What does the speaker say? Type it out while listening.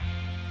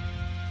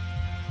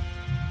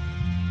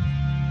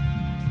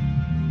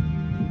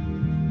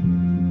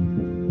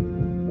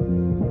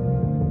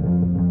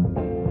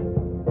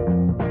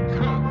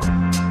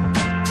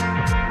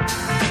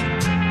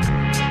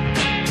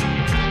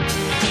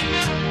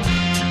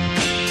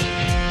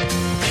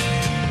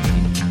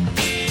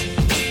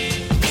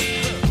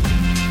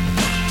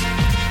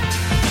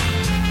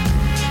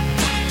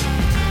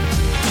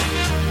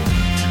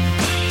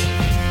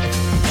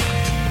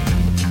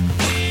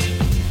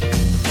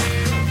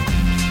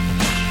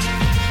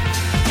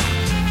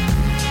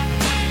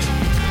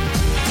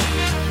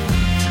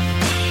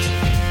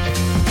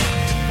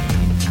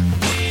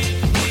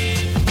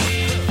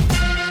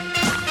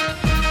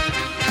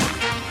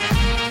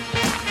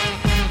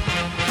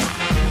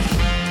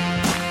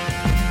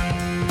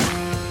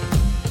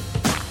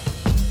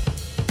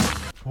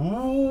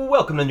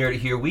Welcome to Nerdy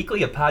Here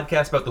Weekly, a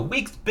podcast about the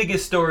week's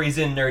biggest stories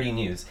in nerdy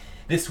news.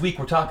 This week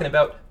we're talking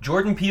about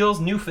Jordan Peele's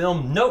new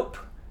film, Nope.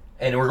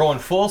 And we're going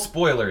full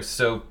spoilers,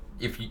 so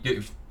if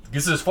this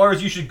is as far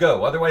as you should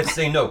go. Otherwise,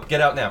 say nope. Get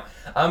out now.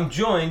 I'm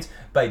joined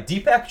by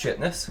Deepak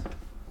Chitnis.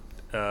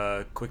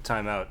 Quick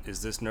time out.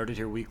 Is this Nerded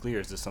Here Weekly or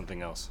is this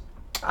something else?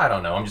 I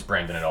don't know. I'm just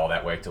branding it all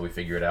that way till we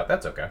figure it out.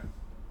 That's okay.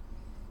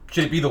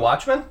 Should it be The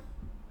Watchmen?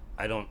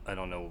 I don't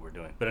know what we're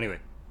doing. But anyway,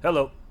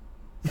 hello.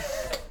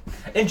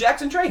 And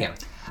Jackson Trahan.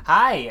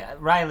 Hi,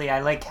 Riley. I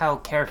like how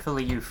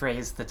carefully you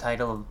phrased the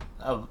title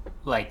of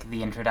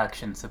the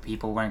introduction so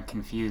people weren't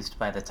confused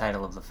by the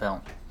title of the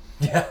film.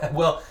 Yeah,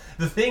 well,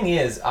 the thing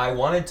is, I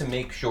wanted to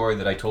make sure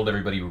that I told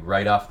everybody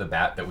right off the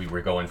bat that we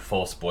were going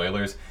full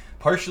spoilers,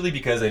 partially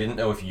because I didn't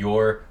know if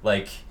your,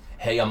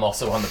 hey, I'm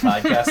also on the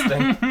podcast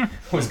thing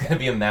was going to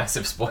be a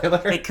massive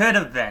spoiler. It could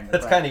have been.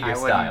 That's kind of your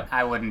style.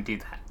 I wouldn't do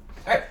that.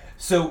 All right,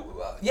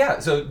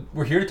 so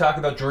we're here to talk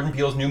about Jordan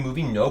Peele's new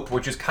movie, Nope,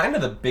 which is kind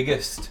of the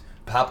biggest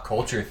pop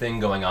culture thing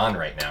going on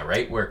right now,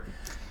 right? We're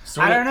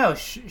I don't know.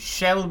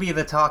 Shelby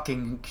the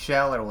Talking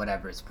Shell or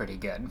whatever is pretty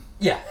good.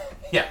 Yeah.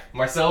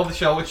 Marcel the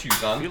Shell with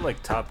shoes on. I feel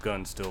like Top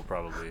Gun still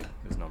probably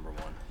is number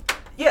one.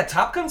 Yeah,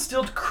 Top Gun's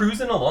still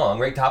cruising along,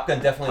 right? Top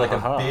Gun definitely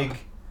a big...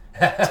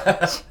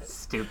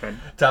 Stupid.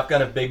 Top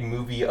Gun, a big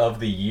movie of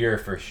the year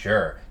for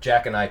sure.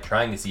 Jack and I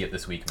trying to see it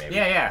this week, maybe.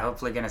 Yeah.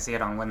 Hopefully gonna see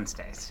it on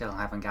Wednesday. Still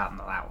haven't gotten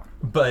to that one.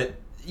 But,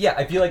 yeah,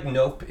 I feel like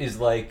Nope is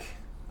I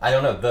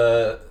don't know,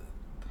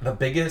 the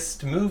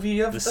biggest movie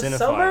of the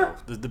summer?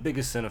 The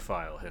biggest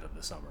cinephile hit of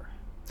the summer.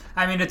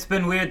 I mean, it's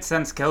been weird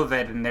since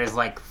COVID, and there's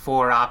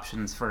 4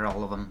 options for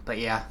all of them, but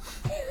yeah.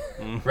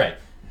 Right.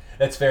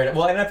 That's fair enough.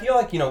 Well, and I feel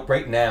like,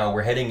 right now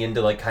we're heading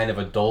into kind of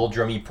a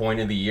doldrummy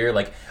point of the year.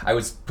 I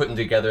was putting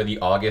together the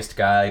August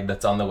guide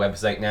that's on the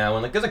website now,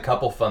 and there's a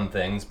couple fun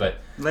things, but...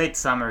 Late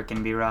summer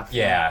can be rough.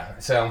 Yeah.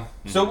 So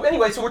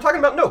anyway, so we're talking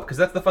about Nope, because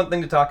that's the fun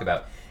thing to talk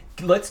about.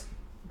 Let's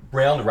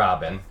round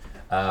robin.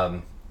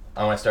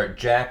 I want to start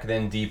Jack,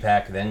 then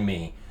Deepak, then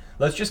me.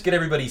 Let's just get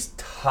everybody's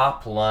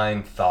top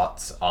line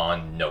thoughts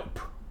on Nope.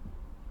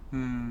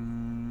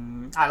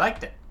 I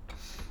liked it.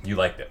 You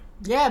liked it?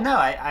 Yeah, no,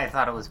 I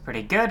thought it was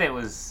pretty good.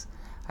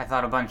 I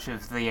thought a bunch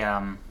of the,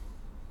 I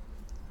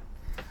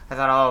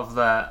thought all of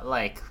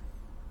the,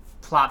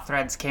 plot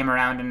threads came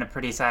around in a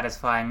pretty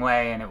satisfying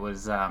way, and it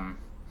was, the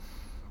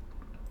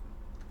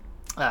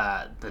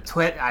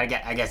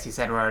I guess you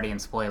said we're already in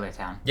spoiler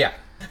town. Yeah.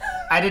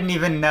 I didn't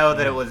even know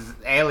that it was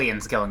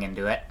aliens going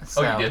into it.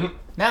 So, oh, you didn't?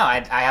 No,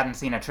 I hadn't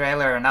seen a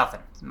trailer or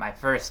nothing. My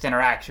first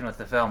interaction with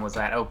the film was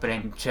that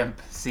opening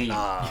chimp scene.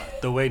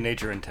 The way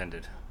nature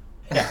intended.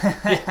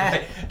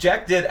 Yeah.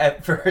 Jack did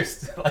at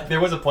first.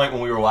 There was a point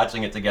when we were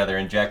watching it together,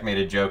 and Jack made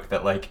a joke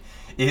that,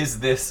 is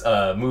this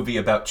a movie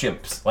about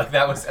chimps?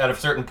 That was, at a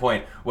certain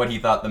point, what he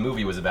thought the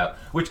movie was about,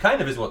 which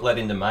kind of is what led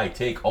into my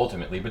take,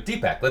 ultimately. But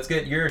Deepak, let's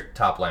get your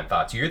top-line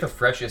thoughts. You're the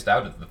freshest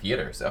out of the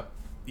theater, so...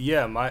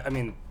 Yeah,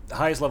 the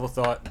highest level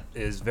thought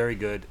is very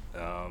good,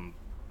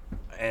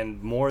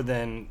 and more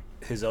than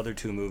his other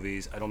 2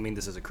 movies, I don't mean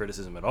this as a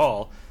criticism at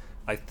all,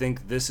 I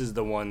think this is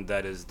the one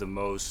that is the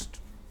most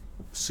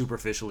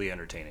superficially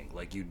entertaining.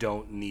 You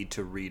don't need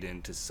to read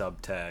into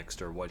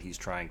subtext or what he's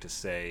trying to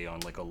say on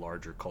a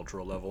larger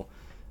cultural level.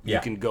 Yeah.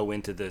 You can go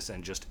into this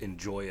and just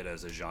enjoy it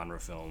as a genre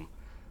film,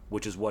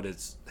 which is what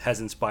has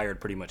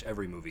inspired pretty much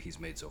every movie he's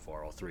made so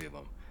far, all 3 of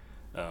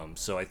them.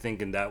 So I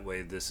think in that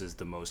way, this is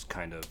the most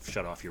kind of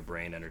shut off your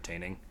brain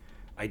entertaining.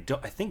 I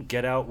think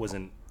Get Out was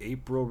an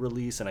April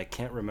release, and I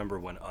can't remember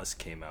when Us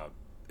came out.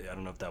 I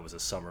don't know if that was a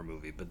summer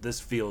movie, but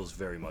this feels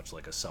very much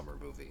like a summer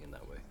movie in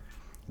that way.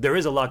 There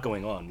is a lot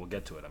going on. We'll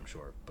get to it, I'm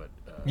sure, but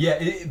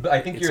but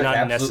I think it's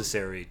not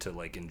necessary to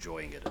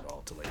enjoying it at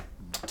all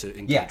to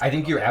engage. Yeah, I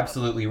think you're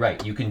absolutely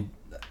right. You can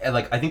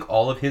I think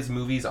all of his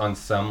movies on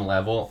some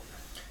level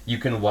you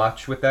can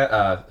watch with that.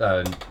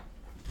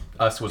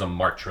 Us was a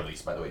March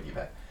release, by the way,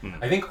 Deepak.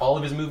 I think all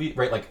of his movies,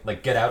 right,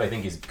 like Get Out, I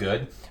think is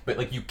good,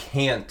 but you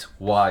can't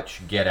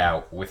watch Get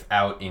Out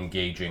without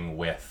engaging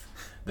with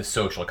the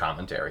social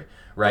commentary,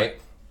 right?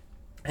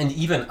 And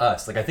even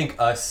Us, I think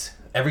Us,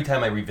 every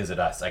time I revisit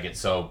Us, I get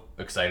so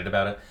excited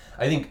about it.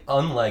 I think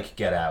unlike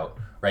Get Out,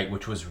 right,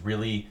 which was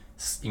really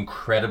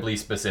incredibly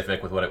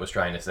specific with what it was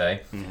trying to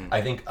say,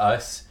 I think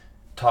Us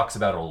talks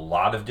about a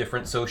lot of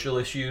different social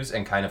issues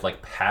and kind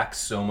of packs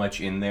so much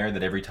in there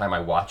that every time I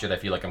watch it, I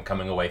feel like I'm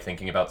coming away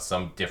thinking about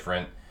some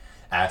different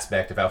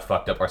aspect of how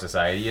fucked up our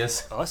society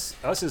is.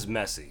 Us is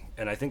messy,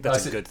 and I think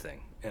that's a good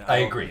thing. I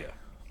agree.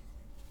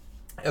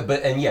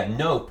 Yeah.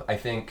 Nope, I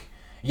think,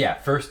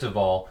 first of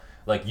all,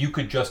 you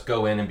could just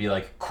go in and be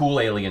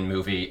cool alien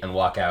movie and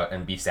walk out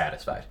and be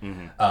satisfied.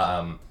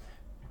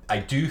 I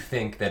do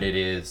think that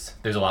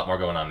there's a lot more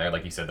going on there,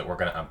 like you said, that we're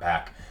going to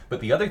unpack.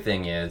 But the other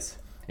thing is,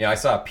 I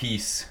saw a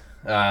piece,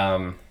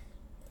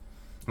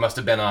 must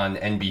have been on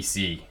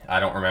NBC.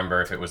 I don't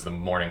remember if it was the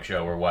morning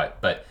show or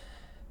what, but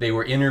they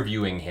were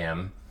interviewing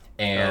him,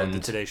 and... the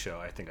Today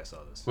Show, I think I saw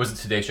this. Was it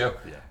Today Show?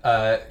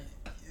 Yeah.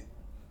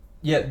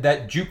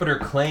 That Jupiter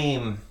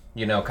claim,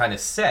 kind of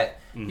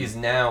set is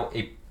now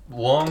a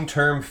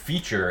long-term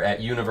feature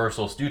at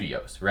Universal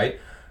Studios, right?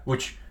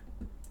 Which,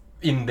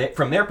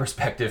 from their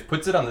perspective,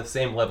 puts it on the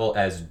same level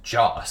as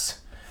Jaws,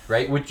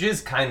 right? Which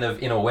is kind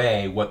of, in a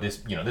way, what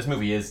this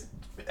movie is.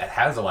 It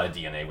has a lot of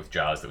DNA with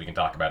Jaws that we can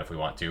talk about if we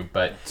want to,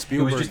 but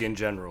Spielberg in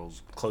general,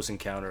 Close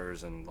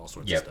Encounters and all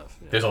sorts of stuff.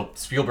 Yeah. There's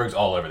Spielberg's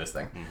all over this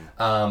thing.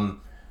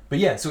 But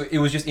yeah, so it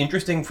was just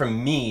interesting for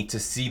me to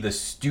see the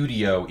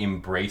studio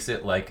embrace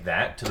it like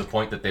that, to the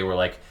point that they were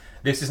like,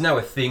 this is now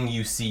a thing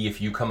you see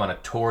if you come on a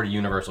tour to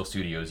Universal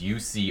Studios. You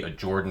see a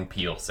Jordan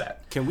Peele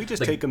set. Can we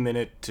just take a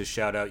minute to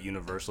shout out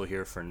Universal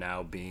here for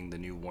now being the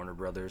new Warner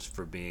Brothers,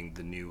 for being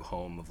the new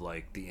home of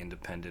like the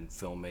independent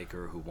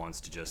filmmaker who wants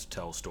to just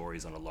tell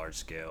stories on a large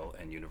scale,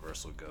 and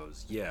Universal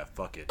goes, yeah,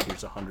 fuck it.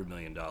 Here's $100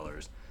 million.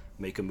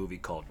 Make a movie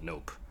called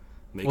Nope.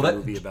 Make a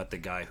movie about the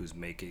guy who's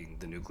making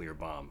the nuclear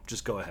bomb.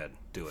 Just go ahead.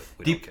 Do it.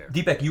 We don't care.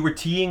 Deepak,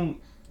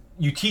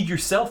 you teed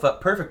yourself up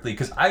perfectly,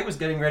 because I was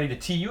getting ready to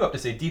tee you up to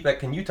say, Deepak,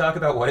 can you talk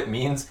about what it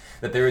means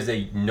that there is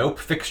a Nope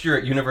fixture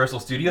at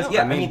Universal Studios? No,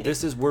 I mean,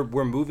 this is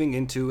we're moving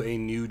into a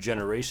new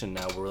generation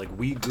now, where like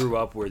we grew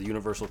up where the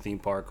Universal theme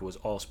park was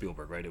all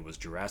Spielberg, right? It was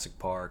Jurassic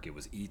Park, it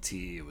was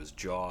E.T., it was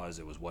Jaws,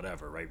 it was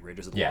whatever, right?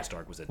 Raiders of the Lost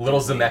Ark was at little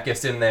Disney,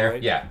 Zemeckis in there,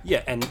 right?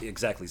 Yeah, and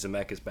exactly,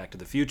 Zemeckis, Back to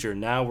the Future.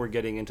 Now we're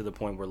getting into the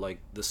point where like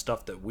the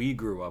stuff that we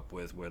grew up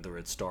with, whether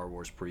it's Star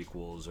Wars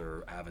prequels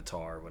or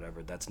Avatar or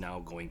whatever, that's now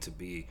going to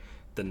be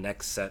the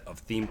next set of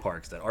theme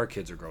parks that our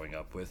kids are growing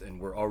up with, and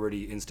we're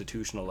already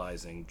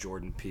institutionalizing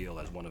Jordan Peele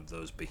as one of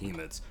those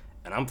behemoths,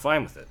 and I'm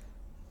fine with it.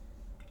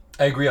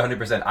 I agree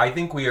 100%. I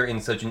think we are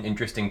in such an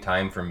interesting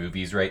time for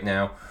movies right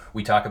now.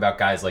 We talk about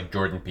guys like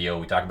Jordan Peele,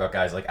 we talk about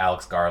guys like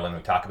Alex Garland,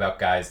 we talk about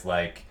guys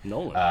like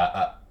Nolan.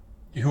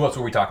 Who else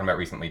were we talking about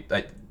recently?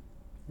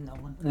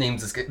 Nolan.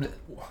 Names escape.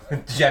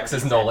 Jack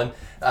says Nolan.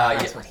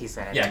 That's what he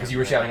said. Yeah, because you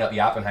were shouting out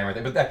the Oppenheimer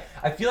thing. But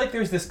I feel like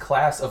there's this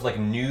class of like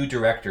new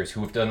directors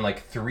who have done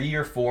like 3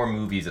 or 4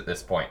 movies at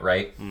this point,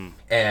 right?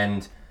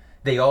 And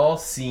they all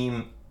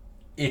seem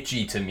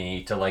itchy to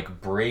me to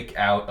like break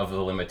out of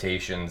the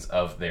limitations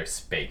of their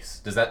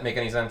space. Does that make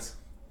any sense?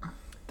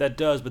 That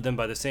does, but then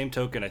by the same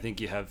token, I think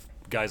you have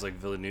guys like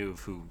Villeneuve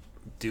who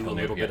do a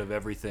little bit of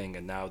everything,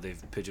 and now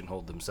they've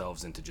pigeonholed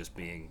themselves into just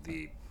being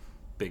the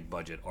big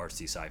budget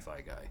artsy sci-fi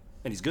guy,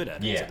 and he's good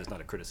at it, so there's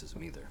not a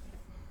criticism either.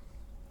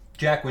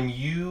 Jack, when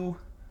you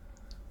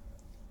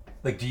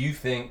do you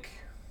think,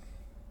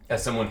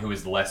 as someone who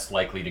is less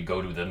likely to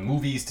go to the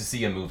movies to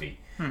see a movie,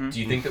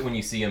 do you think that when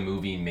you see a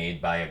movie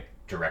made by a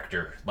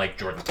director like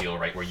Jordan Peele,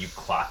 right, where you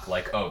clock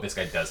like, oh, this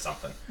guy does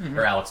something,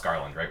 or Alex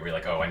Garland, right, where you're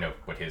like, oh, I know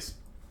what his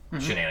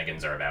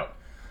shenanigans are about,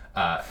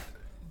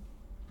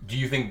 do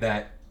you think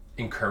that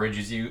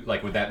encourages you?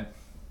 Like, would that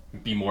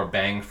be more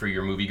bang for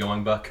your movie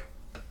going buck?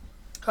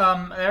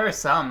 There are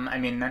some. I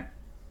mean,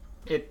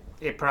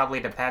 it probably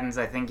depends.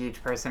 I think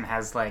each person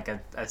has like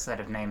a set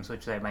of names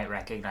which they might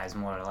recognize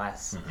more or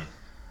less.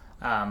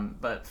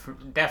 But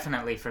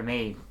definitely for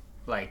me,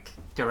 like,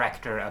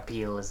 director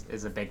appeal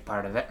is a big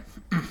part of it.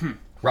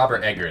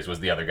 Robert Eggers was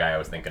the other guy I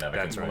was thinking of. I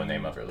That's couldn't pull the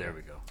name up earlier. There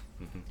we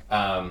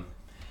go.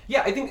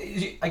 Yeah,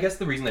 I guess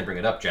the reason I bring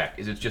it up, Jack,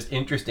 is it's just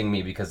interesting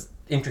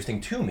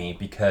to me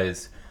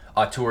because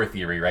auteur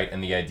theory, right,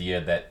 and the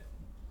idea that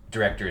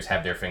directors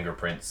have their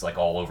fingerprints like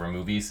all over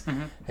movies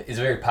is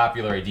a very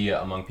popular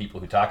idea among people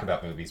who talk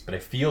about movies. But I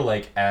feel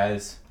like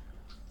as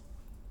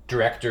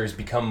directors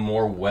become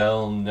more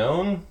well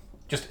known,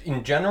 just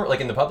in general,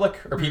 like in the public,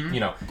 or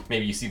people,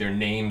 maybe you see their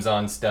names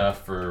on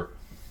stuff, or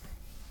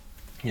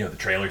the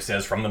trailer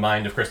says "From the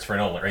Mind of Christopher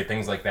Nolan," right?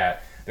 Things like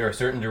that. There are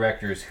certain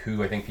directors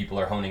who I think people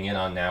are honing in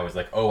on now as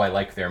like, oh, I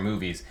like their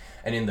movies.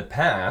 And in the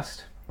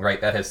past, right,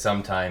 that has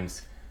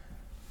sometimes,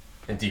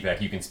 and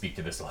Deepak, you can speak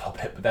to this a little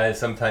bit, but that has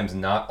sometimes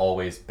not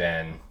always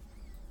been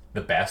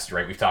the best,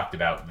 right? We've talked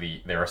about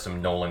there are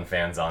some Nolan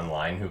fans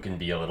online who can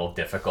be a little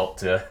difficult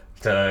to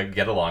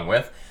get along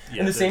with. Yeah,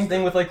 and the same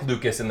thing with like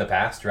Lucas in the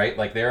past, right?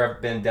 Like there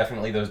have been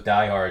definitely those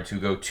diehards who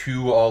go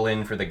too all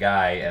in for the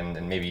guy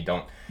and maybe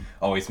don't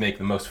always make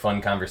the most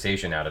fun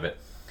conversation out of it.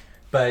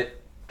 But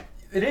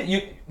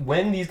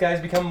when these guys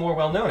become more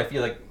well known, I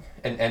feel like,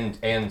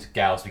 and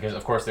gals, because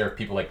of course there are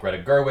people like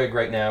Greta Gerwig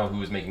right now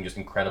who is making just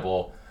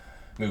incredible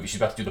movies.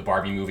 She's about to do the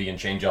Barbie movie and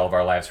change all of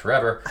our lives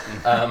forever.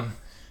 I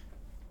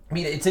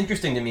mean, it's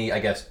interesting to me, I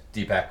guess,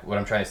 Deepak, what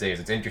I'm trying to say is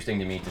it's interesting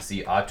to me to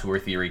see auteur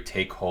theory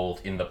take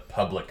hold in the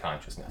public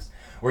consciousness,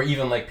 where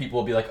even like people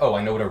will be like, oh,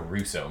 I know what a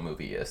Russo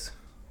movie is.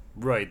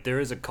 Right, there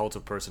is a cult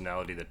of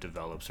personality that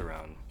develops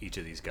around each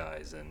of these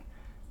guys, and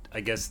I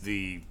guess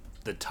the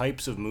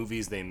types of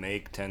movies they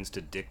make tends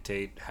to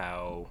dictate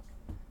how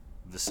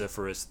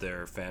vociferous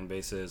their fan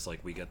base is.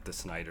 Like we get the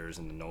Snyders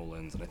and the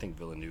Nolans, and I think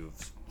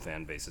Villeneuve's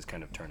fan base is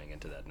kind of turning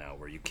into that now,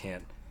 where you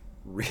can't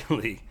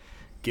really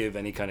give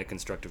any kind of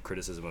constructive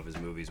criticism of his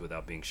movies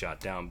without being shot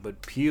down.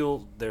 But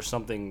Peele, there's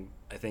something,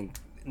 I think,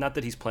 not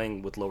that he's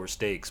playing with lower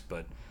stakes,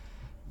 but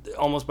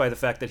almost by the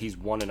fact that he's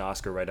won an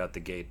Oscar right out the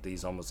gate,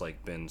 he's almost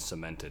like been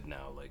cemented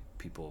now. Like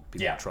people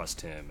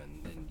trust him,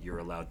 and you're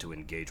allowed to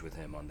engage with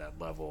him on that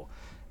level.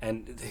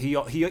 And he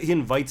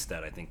invites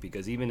that, I think,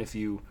 because even if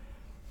you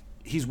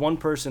he's one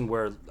person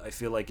where I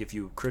feel like if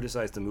you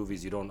criticize the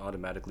movies, you don't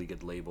automatically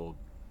get labeled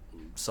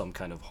some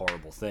kind of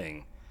horrible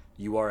thing.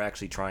 You are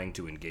actually trying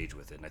to engage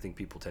with it, and I think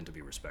people tend to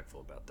be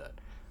respectful about that,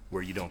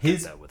 where you don't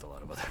get that with a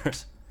lot of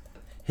others.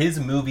 His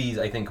movies,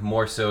 I think,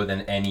 more so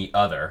than any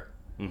other,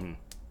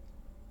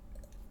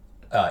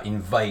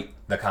 invite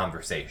the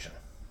conversation.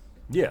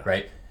 Yeah.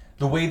 Right?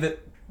 The way that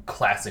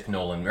classic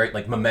Nolan, right,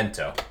 like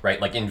Memento, right,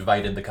 like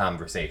invited the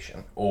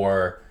conversation.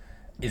 Or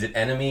is it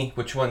Enemy?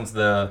 Which one's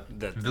the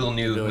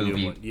Villeneuve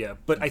movie? One. Yeah,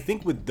 but I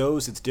think with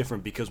those it's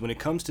different because when it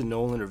comes to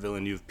Nolan or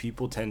Villeneuve,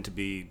 people tend to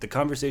be, the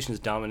conversation is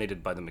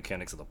dominated by the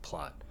mechanics of the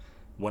plot.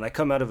 When I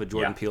come out of a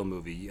Jordan Peele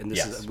movie, and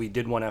this is, we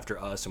did one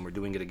after Us and we're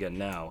doing it again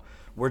now,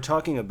 we're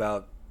talking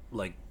about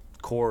like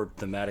core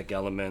thematic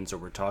elements, or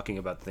we're talking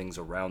about things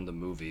around the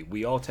movie.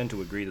 We all tend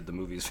to agree that the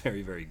movie is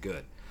very, very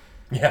good.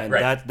 Yeah, and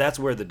right. that's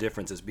where the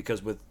difference is,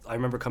 because I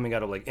remember coming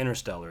out of like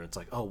Interstellar, it's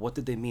like, oh, what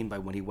did they mean by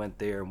when he went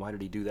there and why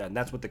did he do that? And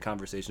that's what the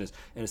conversation is.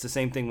 And it's the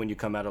same thing when you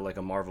come out of like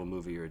a Marvel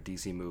movie or a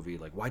DC movie,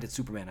 like why did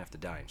Superman have to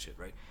die and shit,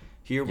 right?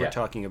 Here we're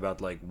talking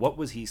about like, what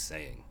was he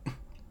saying?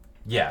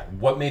 Yeah,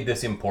 what made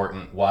this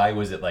important? Why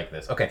was it like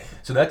this? Okay,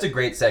 so that's a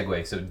great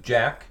segue. So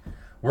Jack,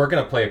 we're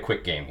going to play a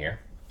quick game here.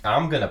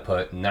 I'm going to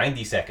put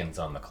 90 seconds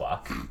on the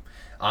clock.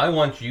 I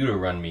want you to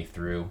run me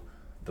through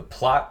the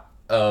plot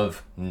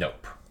of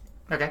Nope.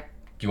 Okay.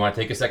 Do you want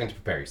to take a second to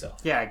prepare yourself?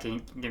 Yeah, can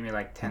you give me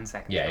like 10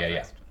 seconds?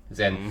 Yeah.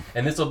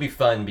 And this will be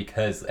fun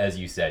because, as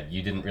you said,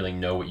 you didn't really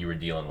know what you were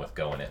dealing with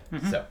going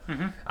in. So,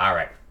 all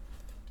right.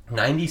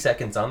 90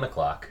 seconds on the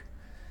clock.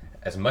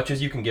 As much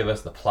as you can give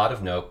us the plot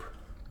of Nope.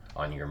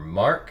 On your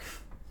mark,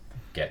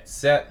 get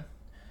set,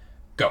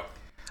 go.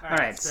 All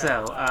right,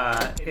 so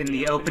in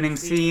the opening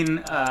scene,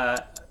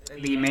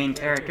 the main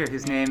character,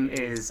 whose name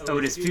is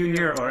Otis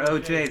Jr. or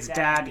OJ's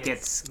dad,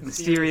 gets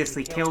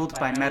mysteriously killed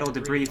by metal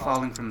debris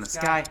falling from the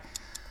sky.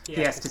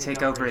 He has to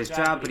take over his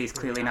job, but he's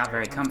clearly not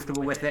very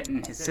comfortable with it,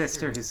 and his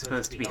sister, who's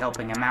supposed to be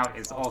helping him out,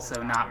 is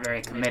also not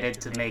very committed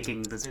to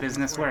making this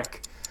business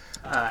work.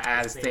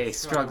 As they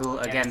struggle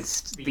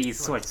against these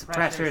sorts of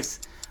pressures,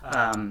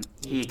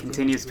 he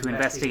continues to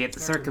investigate the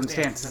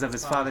circumstances of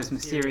his father's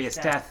mysterious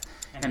death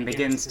and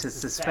begins to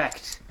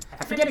suspect.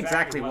 I forget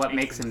exactly what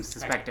makes him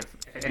suspect it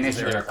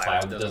initially. Is there a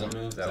cloud that doesn't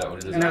move? Is that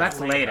what it is? No, that's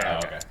later. Oh,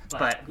 okay.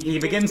 But he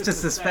begins to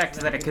suspect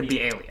that it could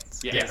be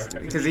aliens. Yes.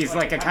 Because he's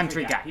like a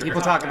country guy.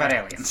 People talk about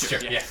aliens. Sure,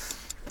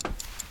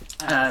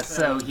 yeah.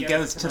 So he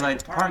goes to the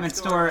department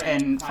store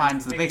and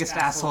finds the biggest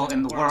asshole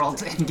in the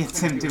world and gets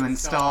him to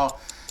install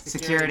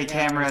security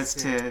cameras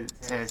to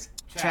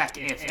check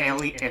if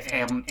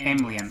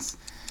aliens.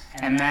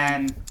 And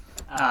then,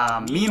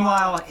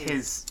 meanwhile,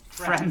 his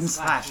friend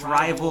 /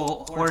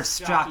 rival horse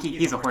jockey,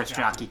 he's a horse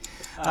jockey,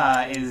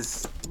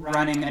 is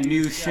running a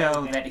new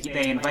show that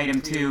they invite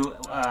him to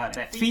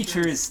that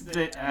features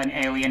an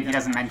alien. He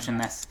doesn't mention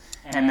this.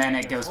 And then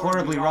it goes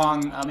horribly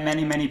wrong.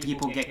 Many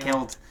people get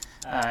killed.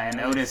 And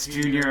Otis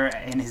Jr.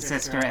 and his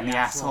sister and the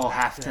asshole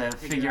have to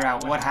figure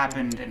out what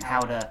happened and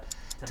how to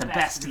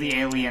best the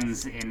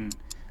aliens in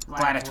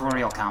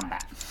gladiatorial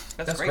combat.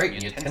 That's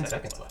great. You have 10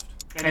 seconds left.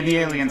 And the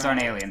aliens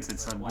aren't aliens,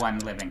 it's a one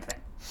living thing.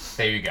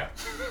 There you go.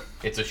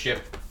 It's a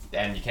ship,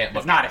 and you can't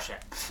look It's not at a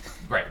ship. it.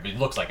 Right, it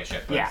looks like a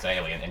ship, but it's an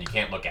alien, and you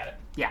can't look at it.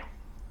 Yeah.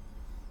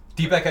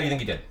 Deepak, how do you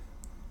think he did?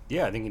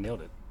 Yeah, I think he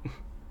nailed it.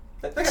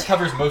 That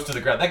covers most of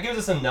the ground. That gives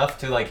us enough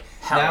to, like,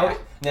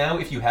 now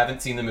if you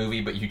haven't seen the movie,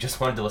 but you just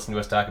wanted to listen to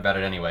us talk about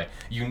it anyway,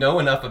 you know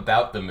enough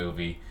about the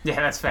movie. Yeah,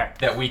 that's fair.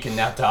 That we can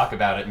now talk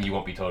about it and you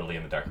won't be totally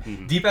in the dark.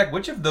 Deepak,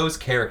 which of those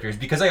characters,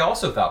 because I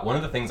also thought, one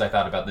of the things I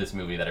thought about this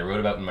movie that I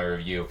wrote about in my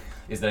review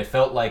is that I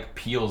felt like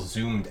Peele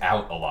zoomed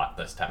out a lot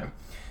this time.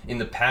 In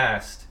the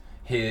past,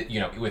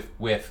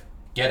 with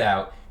Get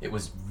Out, it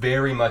was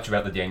very much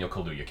about the Daniel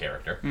Kaluuya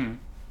character.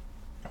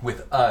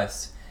 With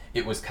Us,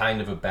 it was kind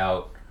of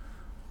about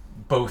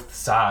both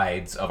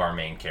sides of our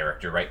main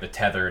character, right? The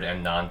tethered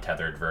and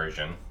non-tethered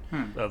version.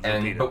 Of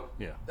Lupita.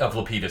 Of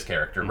Lupita's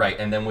character, right?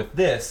 And then with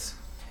this,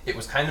 it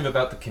was kind of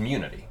about the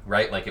community,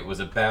 right? Like it was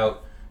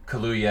about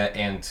Kaluuya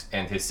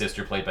and his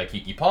sister played by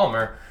Keke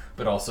Palmer,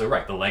 but also,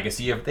 right, the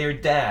legacy of their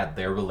dad,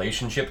 their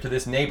relationship to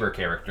this neighbor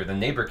character. The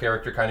neighbor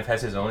character kind of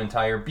has his own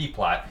entire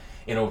B-plot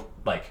in a,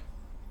 like,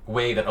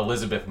 way that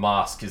Elizabeth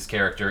Moss, his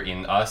character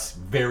in Us,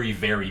 very,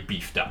 very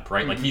beefed up,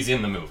 right? Like, he's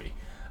in the movie.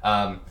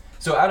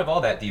 So out of all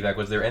that, Deepak,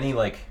 was there any,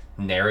 like,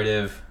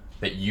 narrative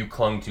that you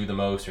clung to the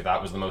most or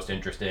thought was the most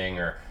interesting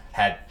or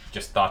had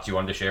just thoughts you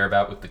wanted to share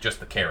about with just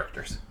the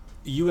characters?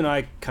 You and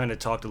I kind of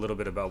talked a little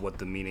bit about what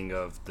the meaning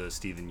of the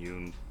Stephen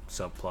Yeun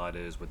subplot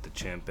is with the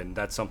chimp, and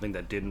that's something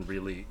that didn't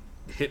really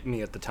hit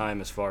me at the time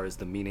as far as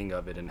the meaning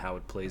of it and how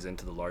it plays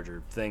into the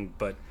larger thing.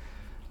 But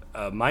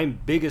my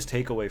biggest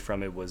takeaway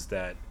from it was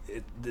that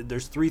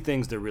there's three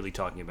things they're really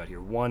talking about here.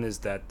 One is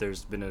that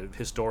there's been a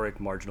historic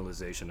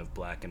marginalization of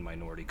black and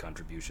minority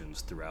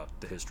contributions throughout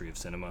the history of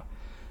cinema.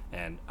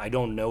 And I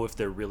don't know if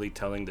they're really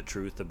telling the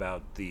truth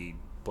about the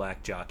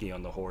black jockey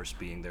on the horse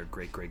being their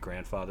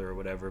great-great-grandfather or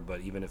whatever,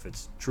 but even if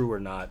it's true or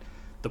not,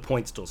 the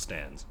point still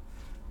stands.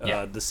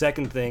 The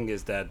second thing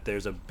is that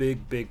there's a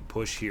big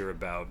push here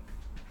about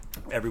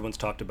everyone's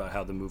talked about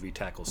how the movie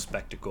tackles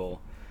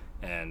spectacle,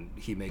 and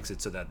he makes it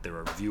so that there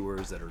are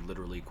viewers that are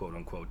literally quote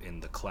unquote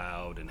in the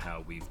cloud, and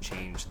how we've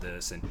changed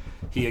this. And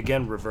he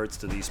again reverts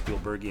to these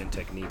Spielbergian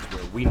techniques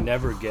where we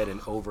never get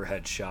an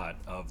overhead shot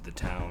of the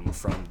town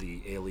from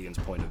the alien's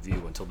point of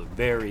view until the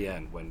very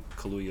end when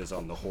Kaluuya's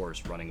on the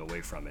horse running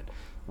away from it.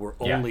 We're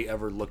only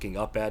ever looking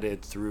up at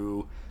it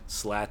through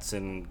slats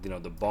in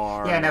the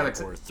barn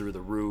or through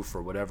the roof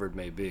or whatever it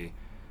may be.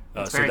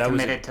 It's very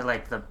committed to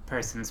like the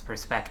person's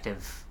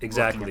perspective.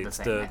 Exactly, it's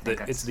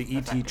the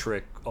ET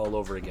trick all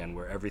over again,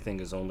 where everything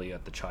is only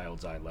at the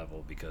child's eye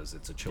level because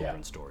it's a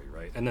children's story,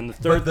 right? And then the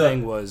third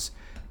thing was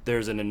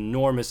there's an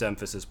enormous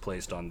emphasis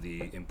placed on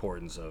the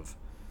importance of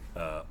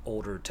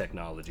older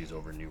technologies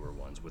over newer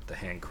ones, with the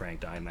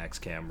hand-cranked IMAX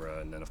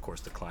camera, and then of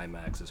course the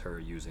climax is her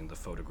using the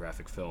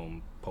photographic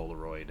film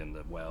Polaroid in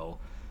the well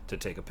to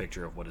take a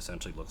picture of what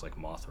essentially looks like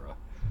Mothra.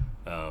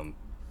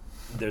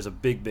 There's a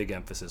big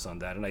emphasis on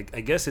that, and I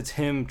guess it's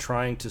him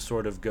trying to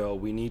sort of go,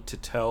 we need to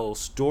tell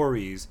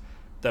stories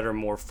that are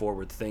more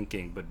forward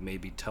thinking, but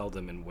maybe tell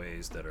them in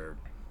ways that are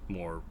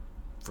more,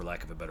 for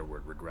lack of a better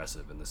word,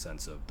 regressive, in the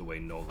sense of the way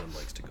Nolan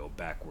likes to go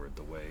backward,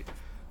 the way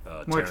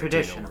more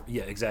traditional.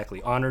 Yeah,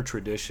 exactly. Honor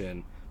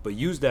tradition, but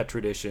use that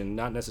tradition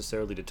not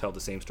necessarily to tell the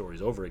same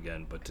stories over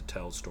again, but to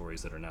tell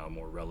stories that are now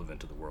more relevant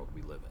to the world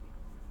we live in.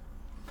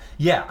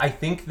 Yeah, I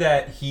think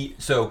that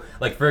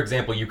like, for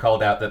example, you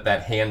called out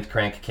that hand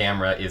crank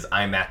camera is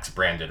IMAX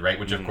branded, right?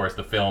 Which, of course,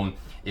 the film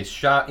is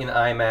shot in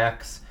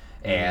IMAX,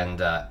 and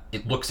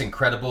it looks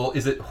incredible.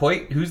 Is it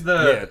Hoyt? Who's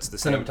it's the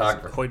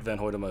cinematographer? Hoyt van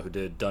Hoytema, who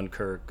did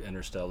Dunkirk,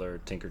 Interstellar,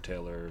 Tinker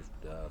Tailor,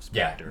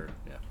 Spectre.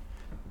 Yeah.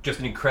 Just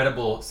an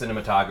incredible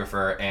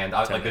cinematographer, and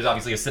like, there's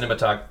obviously a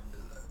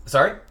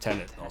Sorry?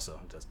 Tenet also.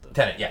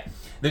 Tenet, yeah.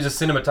 There's a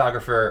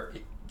cinematographer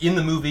in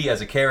the movie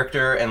as a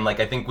character, and like,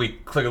 I think we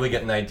clearly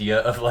get an idea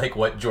of like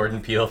what Jordan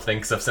Peele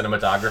thinks of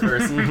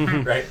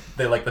cinematographers, right?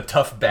 They're like the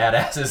tough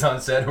badasses on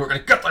set who are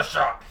gonna get the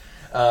shot.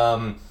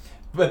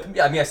 But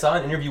I mean, I saw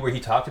an interview where he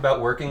talked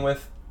about working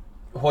with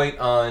Hoyt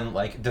on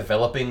like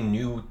developing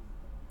new,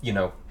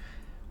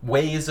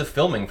 ways of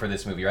filming for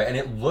this movie, right? And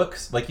it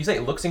looks, like you say,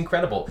 it looks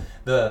incredible.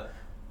 The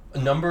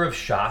number of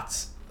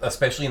shots,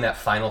 especially in that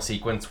final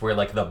sequence where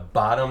like the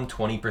bottom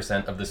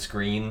 20% of the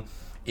screen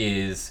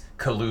is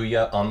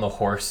Kaluuya on the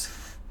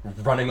horse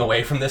running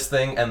away from this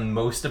thing, and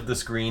most of the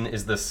screen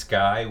is the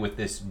sky with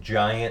this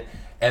giant,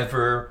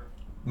 ever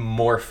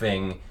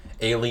morphing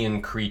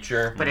alien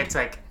creature. But it's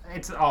like,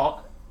 it's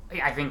all,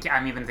 I think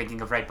I'm even thinking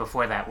of right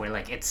before that, where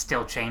like it's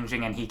still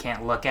changing and he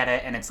can't look at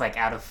it, and it's like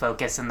out of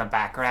focus in the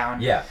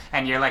background. Yeah.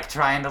 And you're like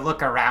trying to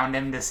look around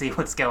him to see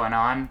what's going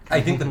on.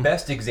 I think the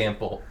best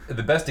example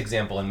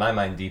in my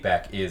mind,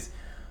 Deepak, is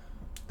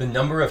the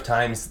number of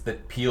times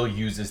that Peele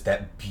uses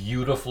that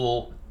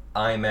beautiful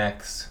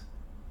IMAX,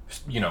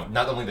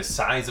 not only the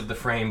size of the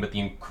frame, but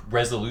the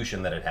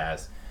resolution that it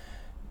has,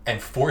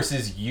 and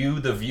forces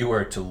you, the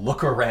viewer, to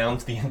look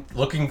around,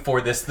 looking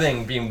for this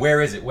thing, being,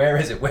 where is it? Where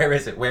is it? Where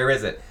is it? Where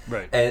is it?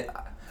 Right. And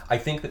I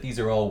think that these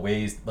are all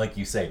ways, like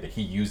you say, that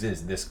he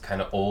uses this kind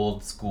of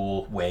old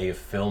school way of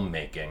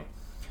filmmaking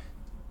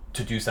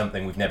to do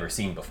something we've never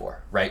seen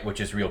before, right? Which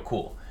is real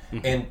cool.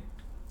 Mm-hmm.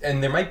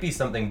 And there might be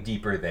something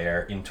deeper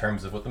there in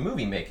terms of what the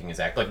movie making is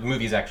the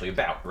movie is actually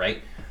about,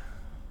 right?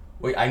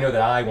 I know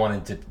that I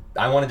wanted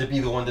to be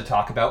the one to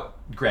talk about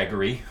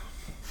Gregory,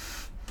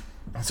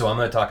 so I'm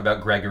going to talk about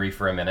Gregory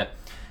for a minute.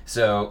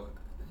 So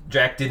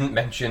Jack didn't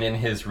mention in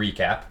his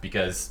recap,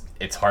 because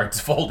it's hard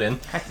to fold in.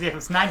 It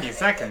was 90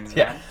 seconds.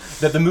 Yeah,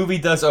 that the movie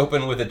does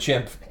open with a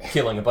chimp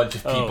killing a bunch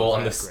of people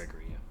on the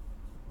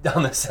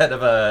set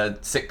of a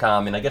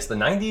sitcom in, I guess, the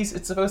 90s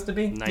it's supposed to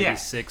be?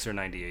 96 or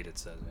 98 it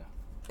says, yeah.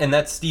 And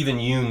that's Stephen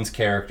Yoon's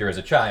character as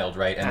a child,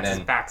 right? And that's then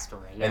his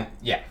backstory,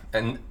 yeah.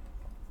 And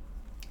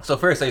so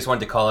first I just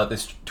wanted to call out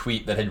this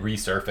tweet that had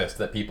resurfaced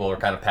that people are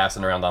kind of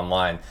passing around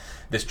online.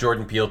 This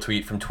Jordan Peele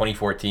tweet from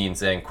 2014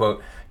 saying,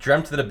 quote,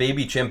 "Dreamt that a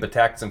baby chimp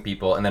attacked some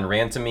people and then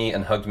ran to me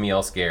and hugged me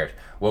all scared.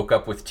 Woke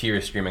up with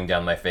tears streaming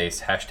down my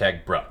face.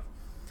 #bruh."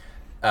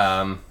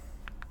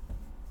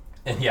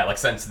 And yeah, like,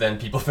 since then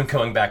people have been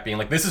going back being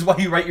like, this is why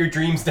you write your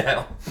dreams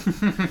down.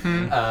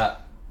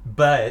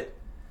 But,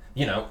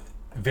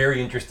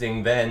 very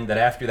interesting then that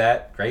after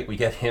that, right, we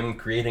get him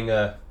creating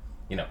a,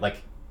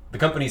 like, the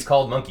company's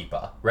called Monkey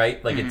Paw,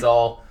 right? Like, it's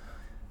all,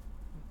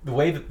 the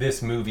way that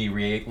this movie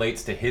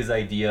relates to his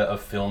idea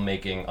of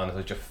filmmaking on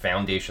such a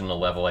foundational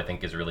level, I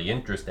think is really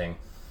interesting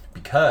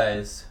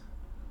because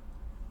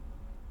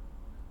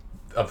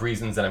of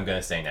reasons that I'm going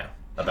to say now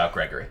about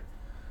Gregory.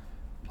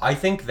 I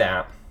think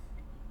that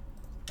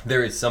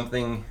there is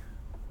something,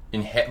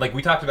 like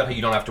we talked about how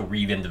you don't have to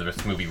read into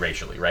this movie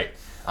racially, right?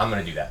 I'm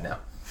going to do that now.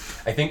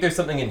 I think there's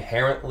something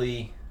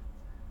inherently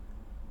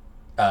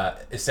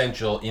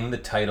essential in the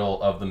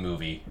title of the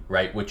movie,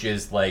 right? Which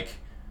is like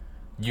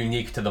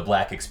unique to the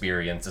black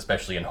experience,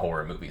 especially in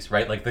horror movies,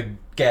 right? Like the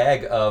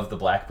gag of the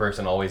black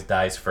person always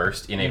dies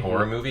first in a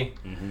horror movie.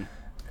 Mm-hmm.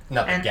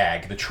 Not the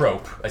gag, the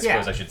trope, I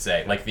suppose I should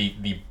say. Like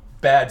the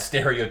bad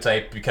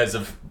stereotype because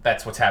of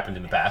that's what's happened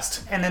in the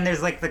past. And then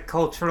there's like the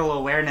cultural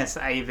awareness.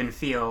 I even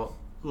feel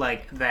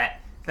like that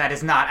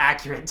is not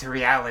accurate to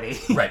reality.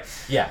 Right.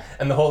 Yeah.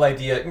 And the whole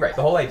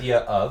idea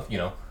of,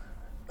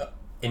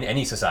 in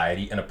any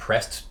society, an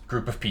oppressed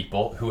group of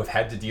people who have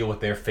had to deal with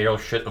their fair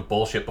shit of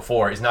bullshit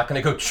before is not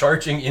going to go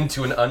charging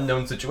into an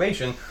unknown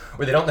situation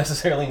where they don't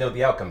necessarily know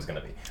the outcome's going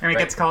to be. And it right?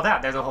 gets called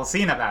out. There's a whole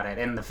scene about it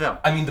in the film.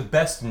 I mean, the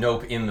best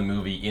nope in the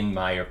movie, in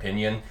my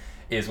opinion,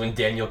 is when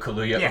Daniel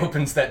Kaluuya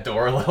opens that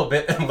door a little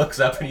bit and looks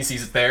up and he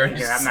sees it there and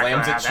he just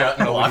slams it shut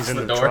and locks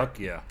the door. Truck?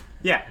 Yeah.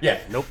 Yeah.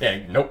 Nope.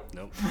 Yeah, nope.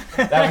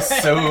 That was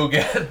so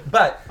good.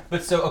 But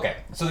so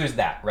there's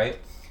that, right?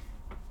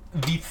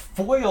 The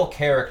foil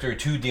character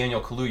to Daniel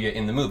Kaluuya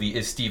in the movie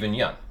is Steven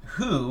Yeun,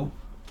 who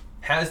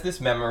has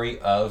this memory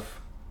of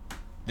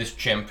this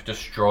chimp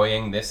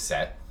destroying this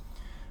set,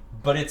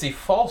 but it's a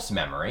false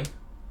memory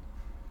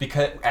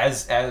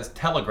because as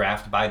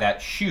telegraphed by that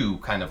shoe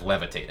kind of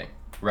levitating,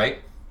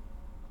 right?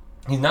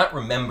 He's not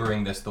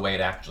remembering this the way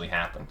it actually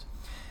happened.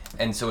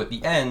 And so at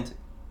the end,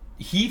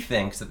 he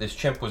thinks that this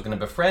chimp was going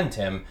to befriend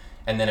him,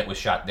 and then it was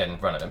shot dead in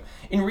front of him.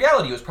 In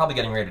reality, it was probably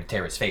getting ready to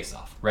tear his face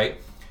off, right?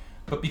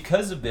 But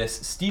because of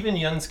this, Steven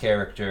Yeun's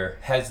character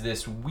has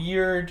this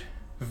weird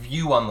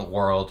view on the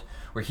world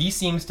where he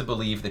seems to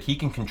believe that he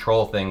can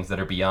control things that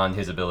are beyond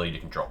his ability to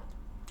control,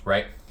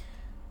 right?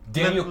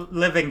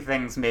 Living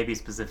things, maybe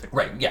specifically.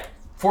 Right, yeah.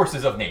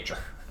 Forces of nature.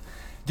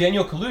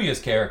 Daniel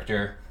Kaluuya's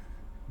character,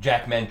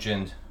 Jack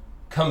mentioned,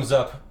 comes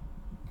up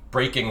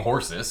breaking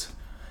horses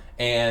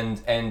and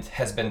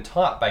has been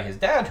taught by his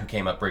dad, who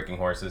came up breaking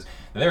horses,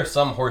 that there are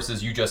some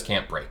horses you just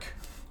can't break.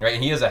 Right?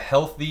 And he has a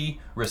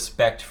healthy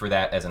respect for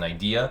that as an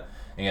idea,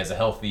 and he has a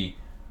healthy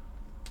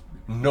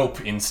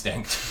nope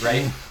instinct,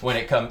 right? when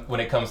it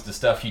comes to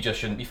stuff he just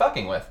shouldn't be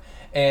fucking with.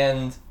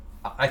 And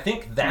I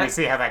think that... We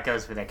see how that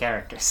goes for their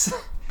characters.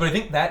 But I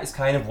think that is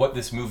kind of what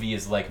this movie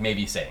is like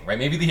maybe saying, right?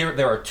 Maybe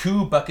there are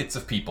two buckets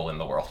of people in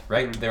the world,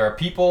 right? Mm-hmm. There are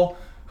people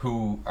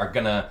who are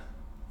gonna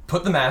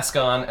put the mask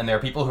on, and there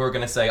are people who are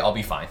gonna say, I'll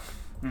be fine,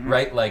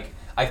 right? Like,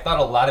 I thought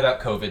a lot about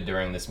COVID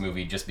during this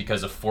movie just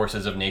because of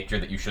forces of nature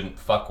that you shouldn't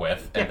fuck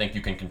with and think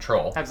you can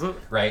control.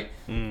 Absolutely. Right?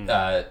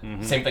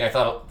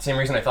 Same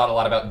reason I thought a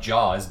lot about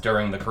Jaws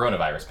during the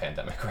coronavirus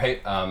pandemic,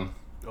 right?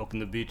 Open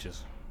the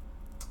beaches.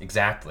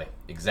 Exactly.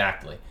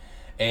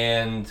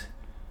 And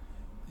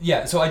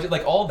yeah, so I did,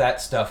 like, all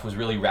that stuff was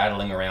really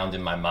rattling around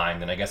in my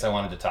mind, and I guess I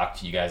wanted to talk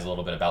to you guys a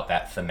little bit about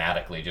that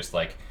thematically, just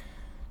like,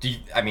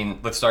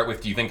 let's start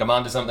with, do you think I'm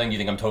onto something? Do you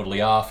think I'm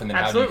totally off? And then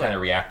Absolutely. How do you kind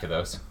of react to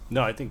those?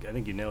 No, I think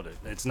you nailed it.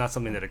 It's not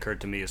something that occurred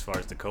to me as far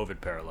as the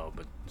COVID parallel,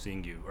 but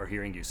seeing you or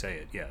hearing you say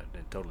it, yeah,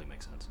 it totally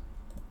makes sense.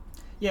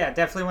 Yeah,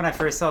 definitely when I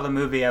first saw the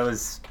movie, I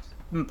was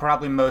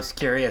probably most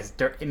curious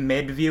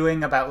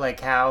mid-viewing about like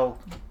how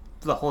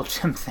the whole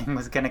chimp thing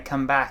was going to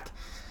come back.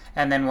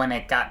 And then when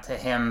it got to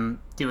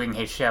him doing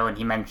his show and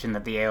he mentioned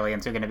that the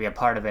aliens are going to be a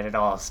part of it, it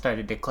all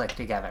started to click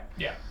together.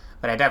 Yeah.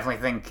 But I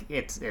definitely think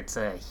it's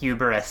a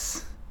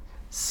hubris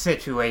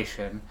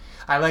situation.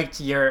 I liked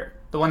the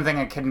one thing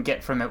I couldn't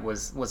get from it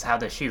was how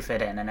the shoe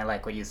fit in, and I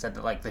like what you said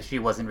that like the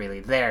shoe wasn't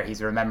really there.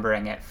 He's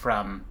remembering it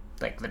from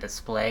like the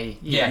display.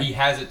 Yeah, he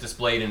has it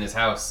displayed in his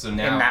house, so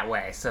now in that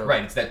way. So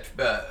right, it's that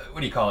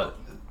what do you call it?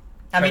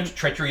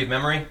 Treachery of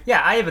memory?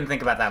 Yeah, I even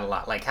think about that a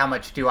lot. Like, how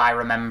much do I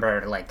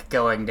remember, like,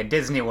 going to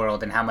Disney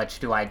World, and how much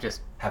do I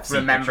just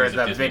remember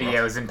the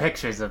videos and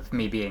pictures of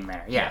me being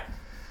there? Yeah.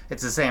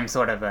 It's the same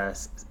sort of a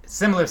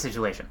similar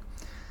situation.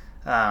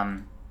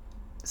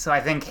 So I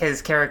think his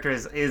character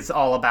is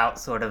all about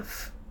sort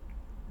of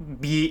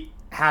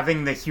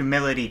having the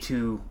humility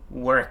to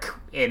work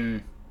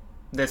in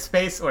this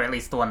space, or at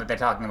least the one that they're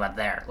talking about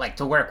there. Like,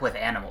 to work with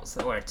animals,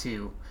 or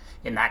to...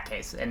 in that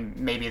case, and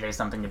maybe there's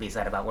something to be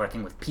said about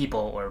working with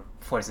people or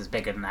forces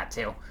bigger than that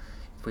too,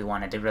 if we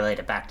wanted to relate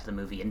it back to the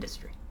movie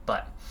industry.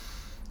 But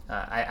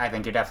I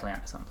think you're definitely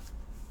onto something.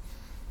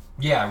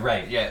 Yeah,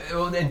 right. Yeah,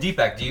 well, and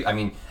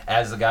Deepak,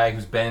 as the guy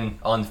who's been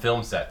on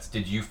film sets,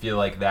 did you feel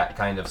like that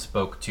kind of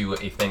spoke to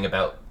a thing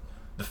about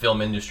the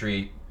film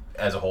industry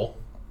as a whole?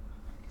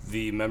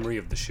 The memory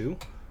of the shoe?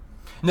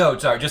 No,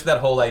 sorry, just that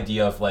whole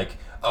idea of like,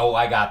 oh,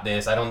 I got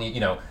this. I don't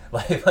need,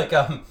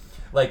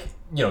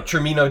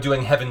 Termino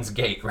doing Heaven's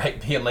Gate,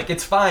 right? Being like,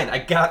 it's fine, I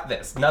got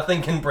this.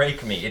 Nothing can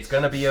break me. It's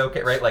gonna be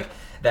okay, right? Like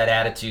that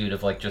attitude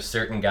of like just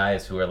certain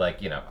guys who are like,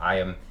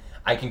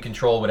 I can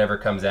control whatever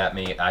comes at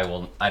me. I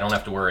don't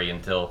have to worry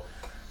until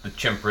the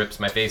chimp rips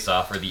my face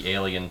off or the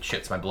alien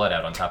shits my blood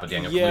out on top of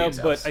Daniel Kaluuya's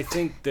house. But I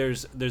think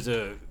there's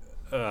a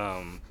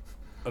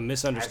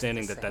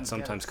misunderstanding that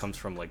sometimes comes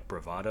from like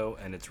bravado,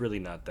 and it's really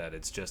not that.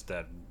 It's just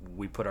that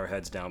we put our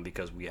heads down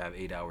because we have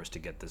 8 hours to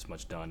get this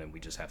much done, and we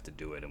just have to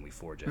do it, and we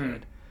forge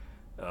ahead.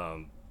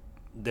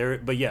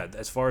 But yeah,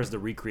 as far as the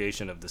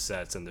recreation of the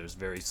sets, and there's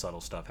very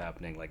subtle stuff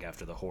happening, like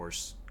after the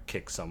horse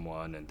kicks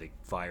someone and they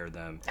fire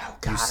them. Oh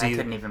God, I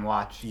couldn't even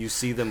watch. You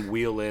see them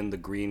wheel in the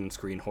green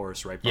screen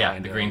horse right behind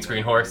them. Yeah, the green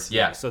screen horse.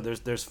 Yeah. So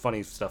there's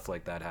funny stuff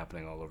like that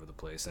happening all over the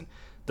place, and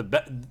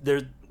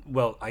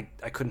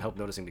I couldn't help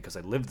noticing because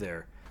I lived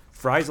there.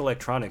 Fry's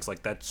Electronics,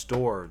 like that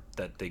store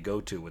that they go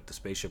to with the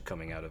spaceship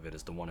coming out of it,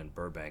 is the one in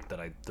Burbank.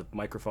 The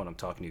microphone I'm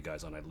talking to you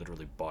guys on, I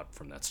literally bought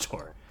from that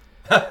store.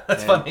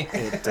 That's funny.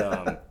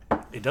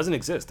 It doesn't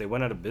exist. They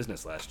went out of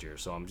business last year,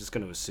 so I'm just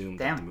going to assume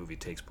that Damn. the movie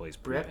takes place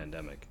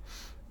pre-pandemic.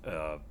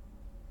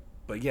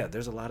 But yeah,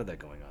 there's a lot of that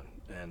going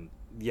on, and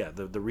yeah,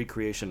 the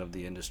recreation of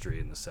the industry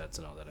and the sets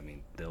and all that. I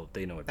mean,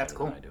 they know it That's better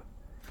cool. than I do.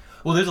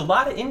 Well, there's a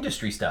lot of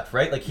industry stuff,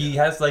 right? Like he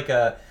has like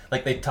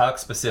they talk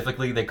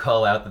specifically. They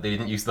call out that they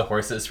didn't use the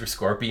horses for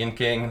Scorpion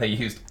King. They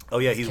used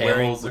He's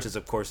wearing, camels. which is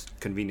of course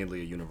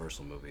conveniently a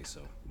Universal movie.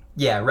 So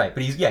Yeah, right.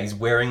 But he's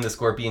wearing the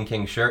Scorpion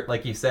King shirt,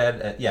 like you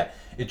said.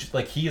 It's just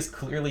like he is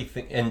clearly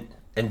and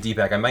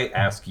Deepak, I might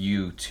ask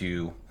you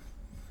to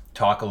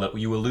talk a little.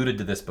 You alluded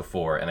to this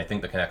before, and I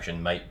think the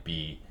connection might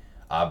be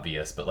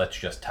obvious, but let's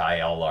just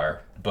tie all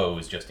our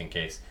bows just in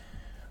case.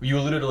 You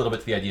alluded a little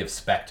bit to the idea of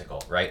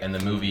spectacle, right? And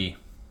the movie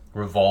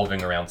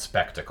revolving around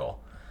spectacle.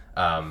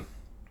 And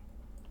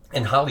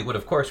Hollywood,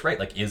 of course, right,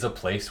 like is a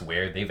place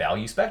where they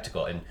value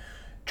spectacle. And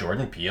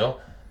Jordan Peele,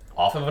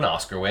 off of an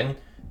Oscar win,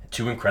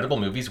 2 incredible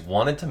movies,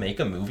 wanted to make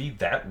a movie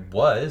that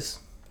was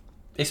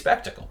a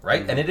spectacle,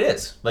 right? And it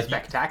is. Like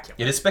Spectacular.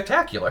 It is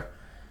spectacular.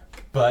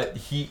 But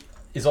he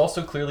is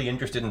also clearly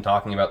interested in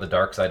talking about the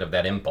dark side of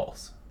that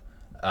impulse.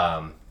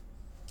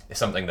 Is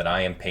something that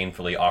I am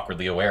painfully,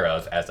 awkwardly aware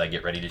of as I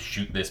get ready to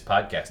shoot this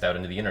podcast out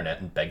into the internet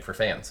and beg for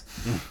fans.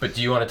 But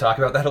do you want to talk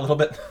about that a little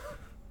bit?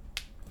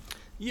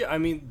 yeah, I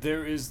mean,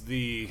 there is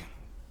the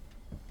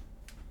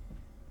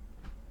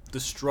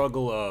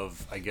struggle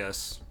of, I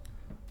guess,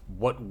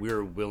 what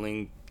we're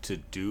willing to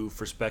do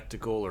for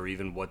spectacle, or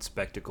even what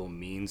spectacle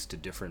means to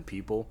different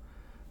people.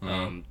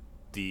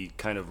 The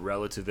kind of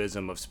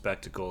relativism of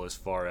spectacle as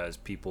far as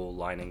people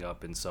lining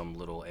up in some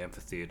little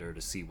amphitheater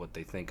to see what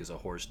they think is a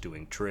horse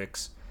doing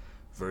tricks,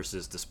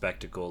 versus the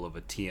spectacle of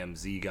a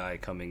TMZ guy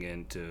coming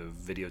in to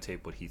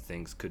videotape what he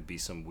thinks could be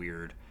some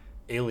weird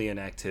alien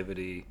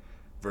activity,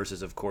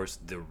 versus, of course,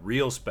 the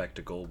real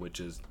spectacle,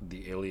 which is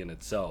the alien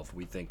itself.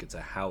 We think it's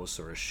a house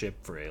or a ship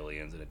for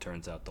aliens, and it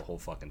turns out the whole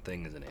fucking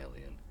thing is an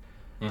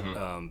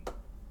alien.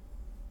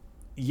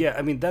 Yeah,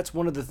 I mean, that's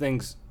one of the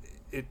things.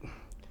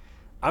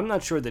 I'm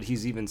not sure that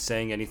he's even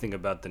saying anything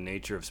about the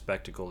nature of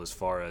spectacle as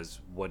far as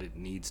what it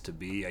needs to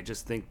be. I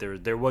just think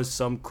there was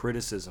some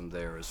criticism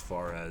there as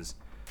far as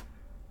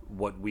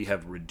what we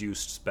have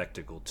reduced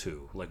spectacle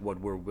to, like what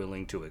we're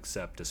willing to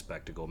accept as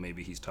spectacle.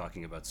 Maybe he's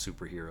talking about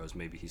superheroes,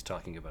 maybe he's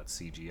talking about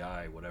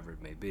CGI, whatever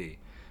it may be.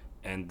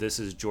 And this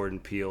is Jordan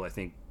Peele, I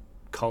think,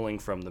 culling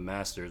from the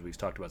masters. We've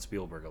talked about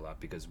Spielberg a lot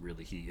because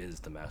really he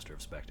is the master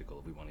of spectacle,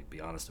 if we want to be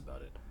honest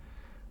about it.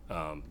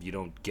 You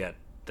don't get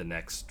the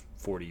next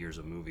 40 years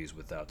of movies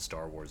without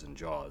Star Wars and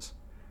Jaws.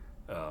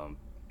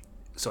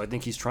 So I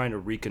think he's trying to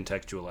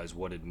recontextualize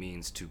what it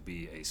means to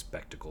be a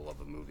spectacle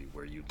of a movie,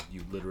 where you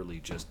literally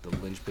just, the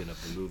linchpin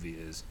of the movie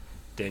is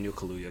Daniel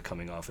Kaluuya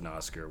coming off an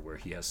Oscar where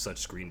he has such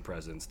screen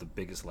presence. The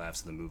biggest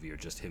laughs in the movie are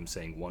just him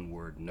saying one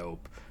word,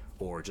 nope,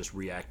 or just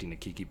reacting to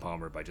Keke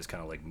Palmer by just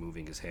kind of like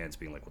moving his hands,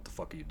 being like, what the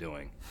fuck are you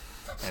doing?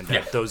 And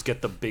those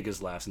get the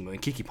biggest laughs in the movie.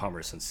 And Keke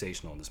Palmer is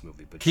sensational in this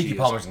movie. But Keke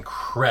Palmer's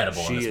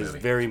incredible in this movie. She is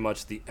very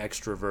much the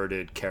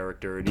extroverted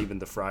character, and even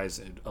the Fry's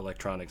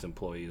Electronics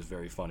employee is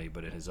very funny,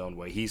 but in his own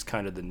way. He's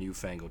kind of the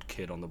newfangled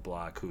kid on the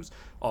block who's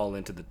all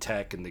into the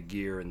tech and the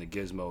gear and the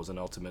gizmos, and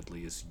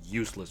ultimately is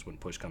useless when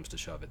push comes to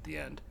shove at the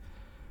end.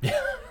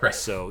 Yeah, right.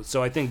 So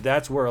I think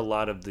that's where a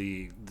lot of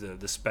the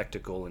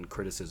spectacle and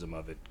criticism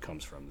of it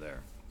comes from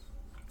there.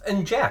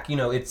 And Jack,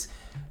 it's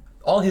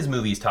all his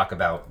movies talk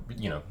about,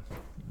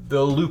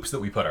 the loops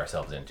that we put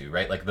ourselves into,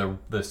 right? Like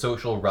the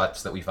social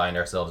ruts that we find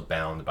ourselves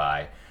bound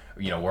by.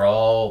 We're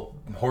all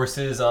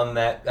horses on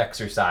that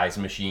exercise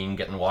machine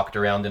getting walked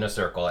around in a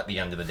circle at the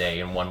end of the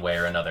day in one way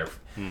or another.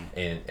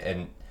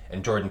 And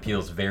Jordan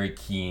Peele's very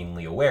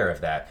keenly aware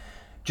of that.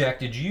 Jack,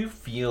 did you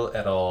feel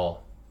at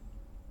all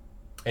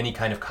any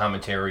kind of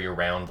commentary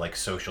around like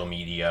social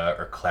media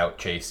or clout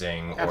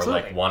chasing or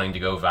like wanting to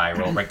go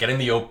viral, right? Getting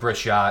the Oprah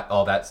shot,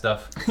 all that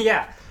stuff?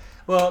 Yeah.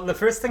 Well, the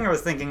first thing I was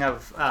thinking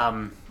of,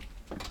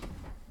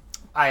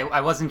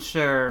 I wasn't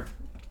sure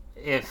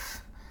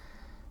if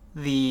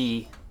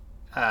the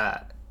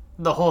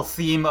whole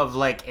theme of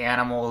like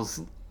animals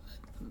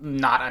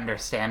not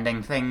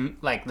understanding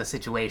like the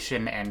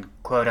situation and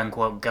quote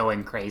unquote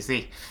going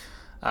crazy.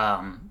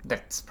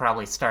 That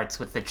probably starts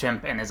with the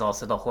chimp and is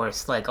also the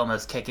horse, like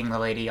almost kicking the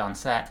lady on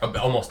set.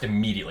 Almost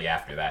immediately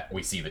after that,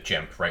 we see the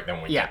chimp, right?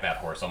 Then we get that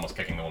horse almost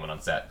kicking the woman on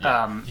set.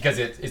 Yeah. Because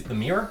it's the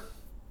mirror?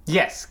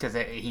 Yes, because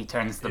he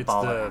turns the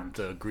ball around.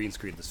 The green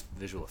screen, this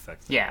visual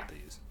effect that they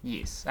use.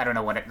 Yes. I don't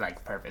know what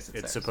purpose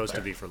it's supposed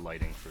to be for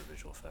lighting, for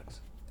visual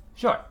effects.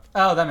 Sure.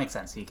 Oh, that makes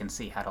sense. You can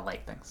see how to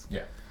light things.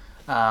 Yeah.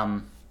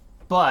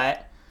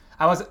 But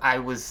I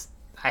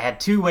had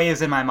 2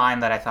 ways in my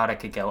mind that I thought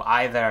it could go.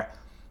 Either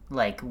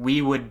like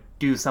we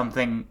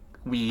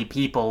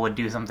people would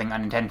do something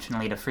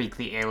unintentionally to freak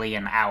the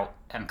alien out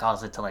and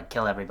cause it to like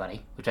kill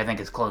everybody, which I think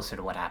is closer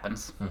to what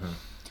happens. Mm-hmm.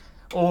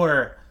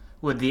 Or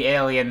would the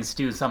aliens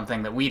do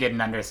something that we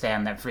didn't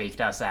understand that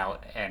freaked us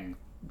out and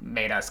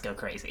made us go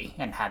crazy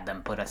and had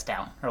them put us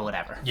down or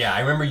whatever. Yeah, I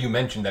remember you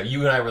mentioned that.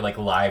 You and I were like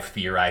live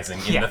theorizing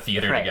in Yeah, the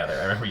theater right. together.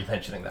 I remember you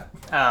mentioning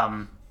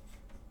that.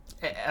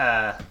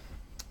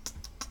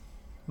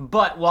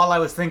 But while I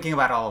was thinking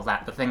about all of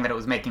that, the thing that it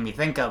was making me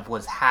think of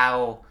was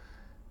how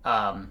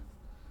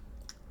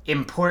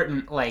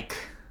important, like,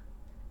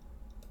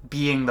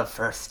 being the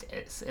first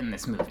is in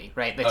this movie,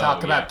 right? They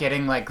talk about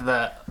getting, like,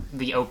 the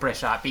Oprah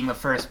shot, being the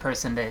first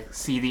person to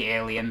see the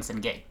aliens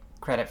and get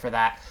credit for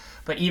that.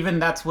 But even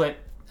that's what,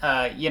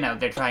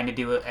 they're trying to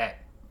do at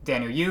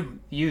Daniel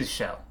Yu's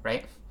show,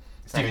 right?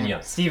 Stephen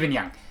Young. Stephen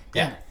Young.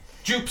 Yeah.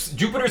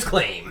 Jupiter's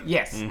Claim.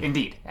 Yes,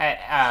 indeed.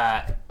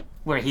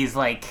 Where he's,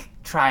 like,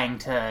 trying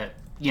to,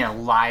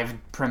 live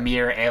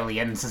premiere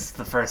Aliens is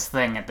the first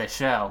thing at the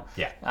show.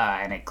 Yeah.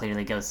 And it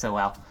clearly goes so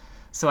well.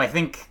 So I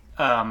think,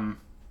 and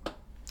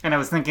I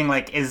was thinking,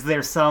 like, is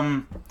there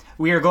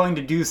we are going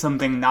to do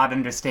something not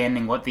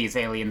understanding what these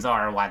aliens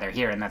are or why they're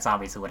here, and that's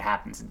obviously what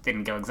happens. It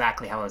didn't go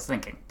exactly how I was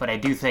thinking. But I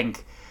do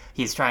think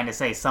he's trying to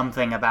say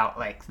something about,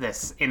 like,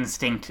 this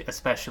instinct,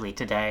 especially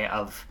today,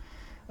 of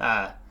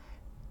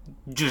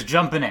just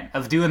jumping in,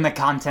 of doing the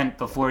content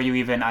before you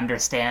even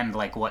understand,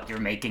 like, what you're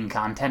making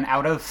content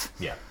out of.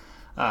 Yeah.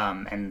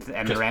 And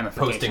the Just ramifications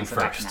posting of that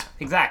first. can have.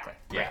 Exactly.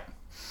 Yeah.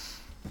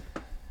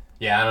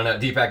 Yeah, I don't know.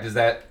 Deepak, does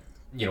that,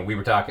 we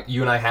were talking,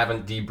 you and I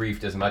haven't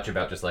debriefed as much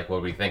about just like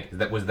what we think.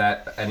 Was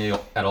that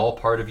at all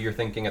part of your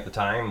thinking at the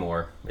time,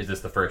 or is this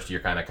the first year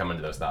kind of coming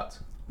to those thoughts?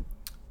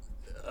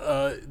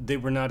 They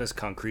were not as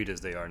concrete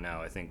as they are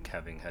now. I think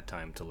having had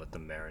time to let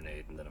them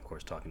marinate, and then of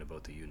course talking to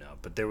both of you now.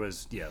 But there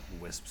was,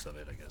 wisps of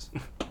it, I guess.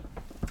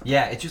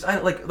 Yeah, it's just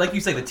like you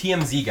say, the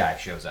TMZ guy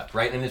shows up,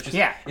 right? And it's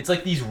just it's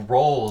like these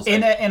roles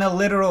In a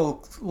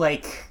literal,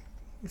 like,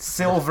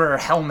 silver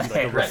helmet.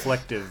 Like a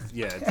reflective,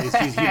 he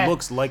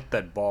looks like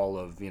that ball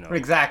of,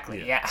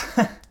 Exactly. Yeah.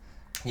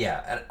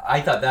 Yeah, and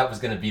I thought that was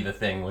going to be the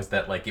thing, was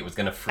that like it was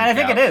going to freak out. And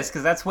I think it is,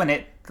 because that's when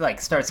it,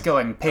 like, starts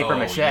going paper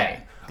mache. Yeah.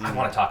 I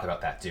want to talk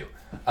about that too.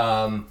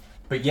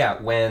 But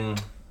yeah, when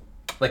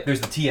like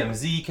there's the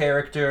TMZ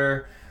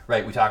character,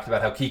 right? We talked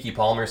about how Keke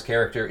Palmer's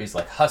character is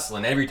like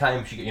hustling every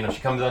time she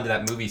comes onto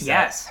that movie set.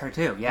 Yes, her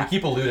too. Yeah. We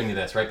keep alluding to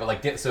this, right? But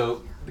like,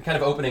 so the kind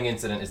of opening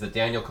incident is that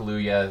Daniel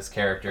Kaluuya's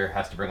character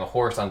has to bring a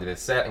horse onto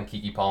this set, and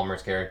Keke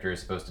Palmer's character is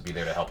supposed to be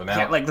there to help him out.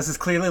 Yeah, like, this is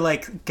clearly,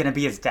 like, gonna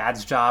be his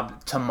dad's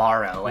job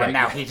tomorrow, and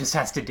now he just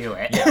has to do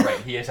it. Yeah, right.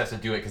 He just has to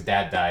do it because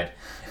Dad died,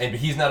 and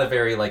he's not a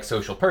very like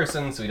social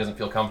person, so he doesn't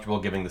feel comfortable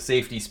giving the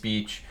safety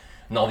speech.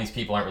 And all these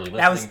people aren't really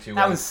listening to him.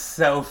 That was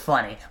so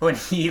funny when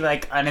he,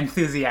 like,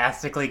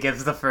 unenthusiastically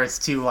gives the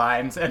first two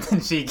lines, and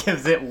then she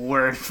gives it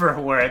word for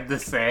word the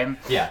same.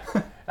 Yeah.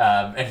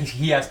 And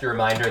he has to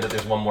remind her that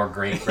there's one more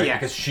great, right? Yeah.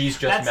 Because she's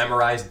just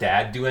memorized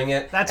Dad doing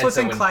it. That's what's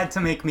inclined to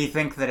make me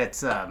think that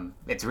it's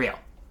real.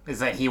 Is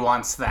that he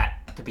wants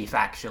that to be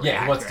factually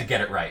accurate. He wants to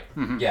get it right.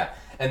 Mm-hmm. Yeah.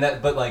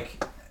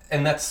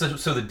 And that's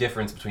so the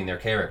difference between their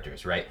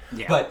characters, right?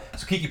 Yeah. But,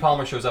 so Keke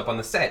Palmer shows up on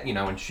the set,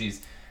 and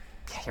she's...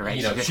 Yeah, you're right.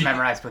 She just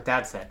memorized what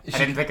Dad said. I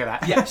didn't think of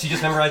that. Yeah, she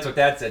just memorized what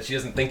Dad said. She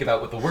doesn't think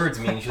about what the words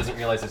mean. She doesn't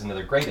realize there's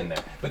another grade in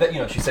there. But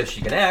that, she says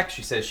she can act.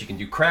 She says she can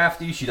do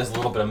crafty. She does a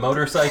little bit of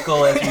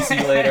motorcycle, as we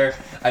see later.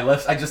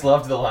 I just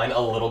loved the line, a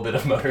little bit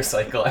of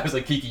motorcycle. I was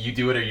like, Keke, you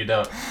do it or you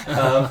don't.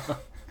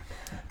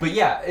 But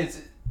yeah,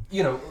 it's,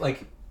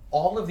 like,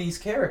 all of these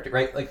characters,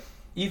 right? Like,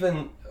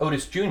 even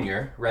Otis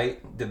Jr., right?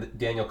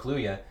 Daniel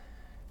Kaluuya,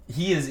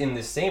 he is in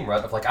this same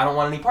rut of like, I don't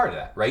want any part of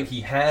that, right?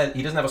 He doesn't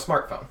have a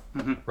smartphone,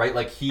 right?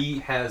 Like, he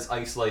has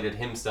isolated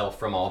himself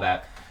from all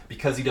that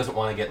because he doesn't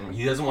want to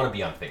he doesn't want to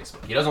be on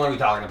Facebook. He doesn't want to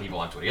be talking to people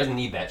on Twitter. He doesn't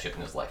need that shit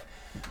in his life.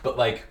 But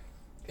like,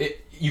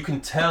 you can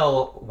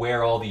tell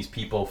where all these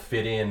people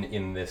fit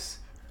in this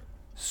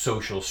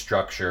social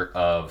structure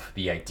of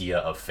the idea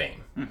of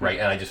fame, right?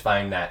 And I just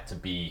find that to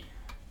be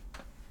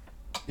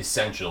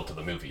essential to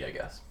the movie, I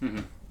guess.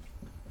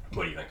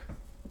 What do you think?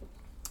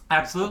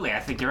 Absolutely, I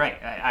think you're right.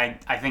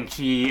 I think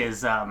she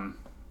is. I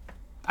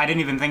didn't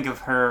even think of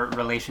her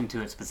relation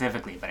to it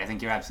specifically, but I think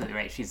you're absolutely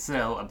right. She's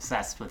so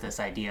obsessed with this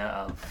idea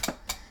of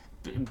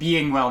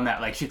being well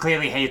known. Like, she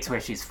clearly hates where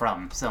she's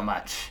from so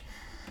much,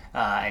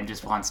 and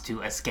just wants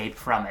to escape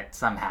from it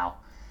somehow.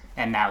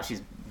 And now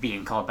she's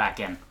being called back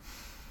in.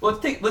 Well,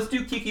 let's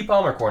do Keke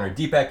Palmer corner.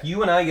 Deepak,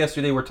 you and I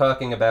yesterday were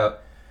talking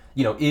about,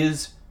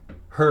 is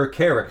her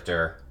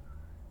character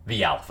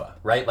the alpha,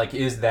 right? Like,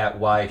 is that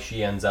why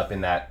she ends up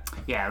in that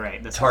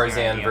This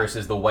Tarzan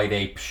versus the white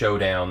ape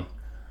showdown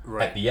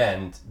at the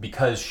end,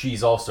 because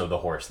she's also the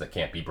horse that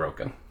can't be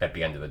broken at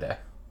the end of the day?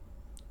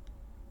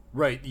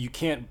 Right. You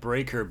can't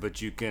break her,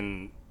 but you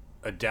can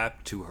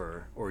adapt to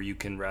her, or you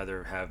can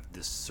rather have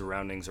the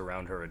surroundings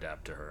around her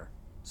adapt to her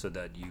so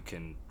that you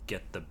can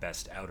get the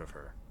best out of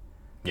her.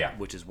 Yeah.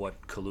 Which is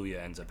what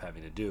Kaluuya ends up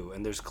having to do.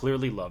 And there's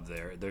clearly love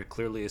there. They're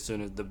clearly, as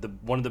soon as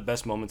one of the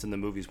best moments in the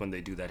movie is when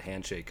they do that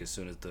handshake as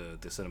soon as the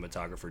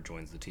cinematographer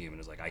joins the team and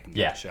is like, I can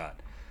get a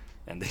shot.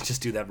 And they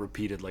just do that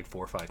repeated like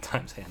 4 or 5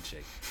 times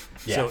handshake.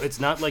 Yeah. So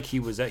it's not like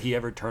he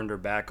ever turned her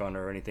back on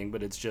her or anything,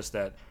 but it's just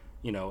that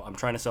I'm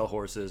trying to sell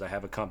horses. I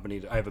have a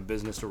company. I have a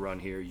business to run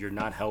here. You're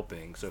not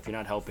helping. So if you're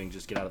not helping,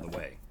 just get out of the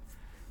way.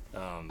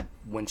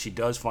 When she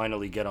does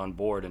finally get on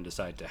board and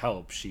decide to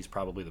help, she's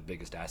probably the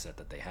biggest asset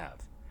that they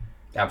have.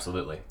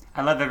 Absolutely.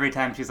 I love every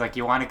time she's like,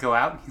 "You want to go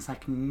out?" And he's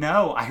like,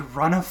 "No, I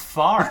run a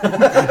farm."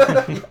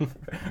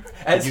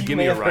 As you give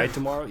me a ride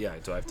tomorrow? Yeah,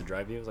 do I have to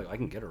drive you? I was like, I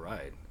can get a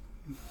ride.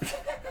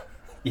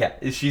 Yeah,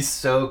 she's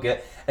so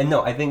good. And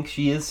no, I think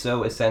she is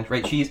so essential,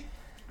 right?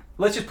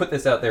 Let's just put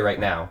this out there right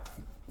now.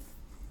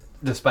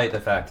 Despite the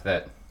fact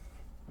that,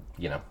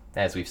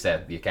 as we've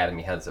said, the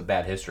Academy has a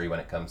bad history when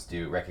it comes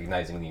to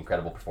recognizing the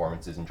incredible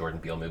performances in Jordan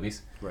Peele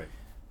movies. Right.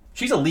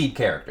 She's a lead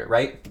character,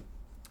 right?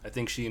 I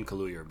think she and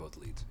Kaluuya are both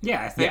leads.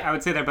 Yeah, I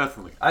would say they're both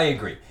the lead. I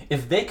agree.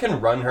 If they can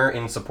run her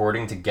in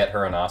supporting to get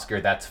her an Oscar,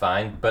 that's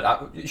fine.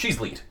 But she's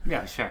lead.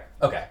 Yeah, sure.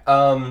 Okay.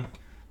 I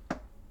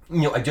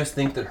just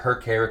think that her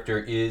character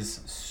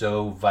is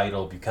so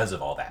vital because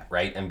of all that,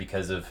 right? And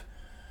because of,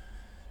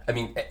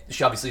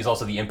 she obviously is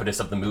also the impetus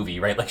of the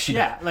movie, right?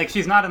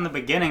 She's not in the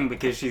beginning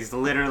because she's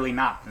literally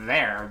not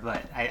there,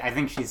 but I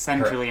think she's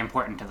centrally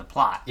important to the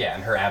plot. Yeah,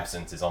 and her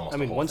absence is almost.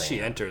 Once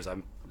she enters,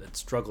 I'd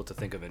struggle to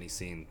think of any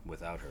scene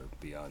without her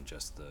beyond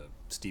just the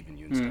Steven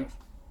Yeun stuff.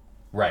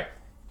 Right.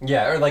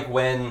 Yeah, or like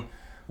when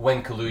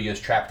Kaluuya's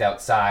trapped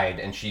outside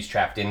and she's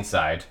trapped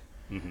inside,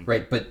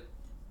 right? But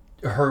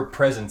her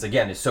presence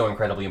again is so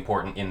incredibly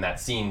important in that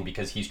scene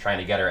because he's trying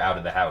to get her out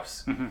of the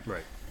house.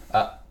 Right.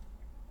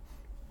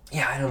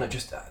 Yeah, I don't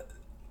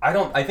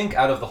know. I think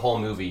out of the whole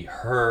movie,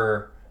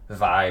 her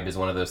vibe is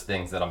one of those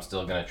things that I'm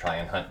still going to try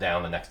and hunt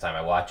down the next time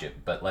I watch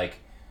it. But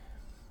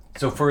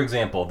so for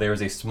example,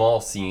 there's a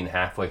small scene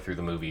halfway through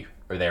the movie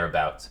or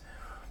thereabouts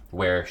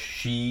where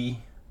she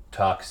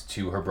talks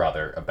to her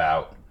brother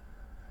about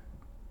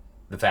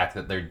the fact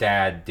that their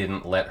dad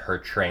didn't let her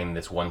train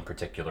this one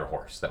particular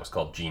horse that was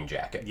called Jean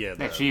Jacket. Yeah,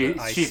 that she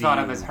thought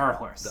of as her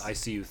horse. The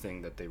ICU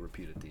thing that they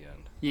repeat at the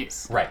end.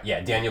 Yes. Right,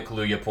 yeah. Daniel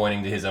Kaluuya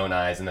pointing to his own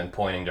eyes and then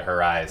pointing to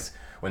her eyes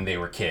when they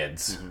were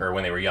kids or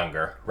when they were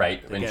younger,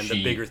 right? Again,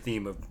 the bigger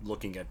theme of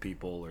looking at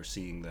people or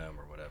seeing them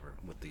or whatever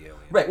with the alien.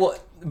 Right, well,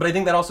 but I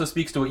think that also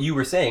speaks to what you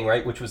were saying,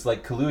 right? Which was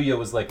like Kaluuya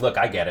was like, look,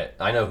 I get it.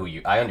 I know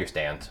I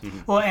understand.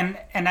 Well, and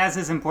as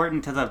is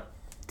important to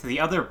the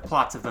other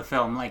plots of the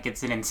film,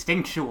 it's an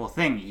instinctual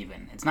thing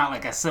even. It's not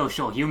like a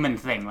social human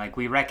thing.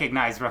 We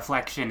recognize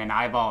reflection in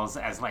eyeballs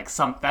as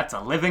that's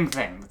a living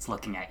thing that's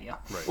looking at you.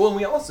 Right. Well, and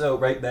we also,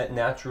 right, that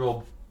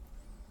natural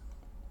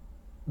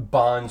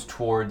bonds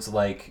towards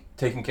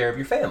taking care of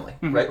your family,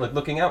 right?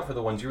 Looking out for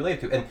the ones you relate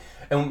to.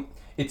 And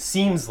it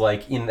seems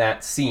like in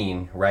that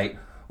scene, right,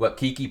 what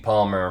Keke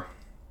Palmer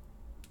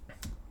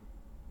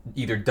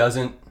either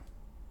doesn't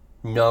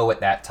know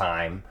at that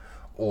time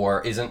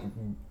or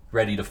isn't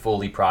ready to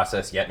fully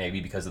process yet, maybe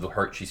because of the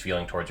hurt she's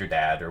feeling towards her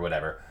dad or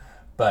whatever.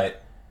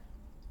 But,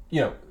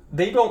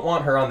 they don't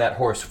want her on that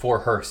horse for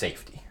her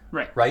safety.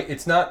 Right. Right?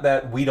 It's not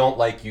that we don't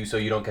like you so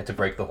you don't get to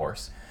break the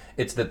horse.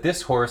 It's that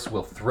this horse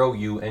will throw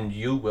you and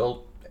you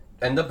will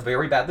end up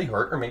very badly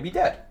hurt or maybe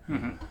dead.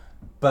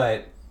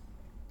 But,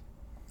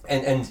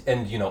 and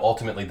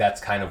ultimately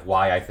that's kind of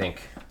why I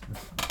think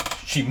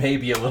she may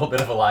be a little bit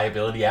of a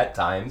liability at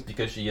times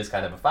because she is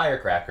kind of a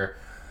firecracker.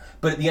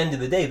 But at the end of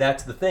the day,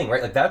 that's the thing,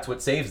 right? That's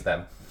what saves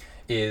them,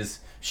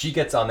 is she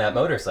gets on that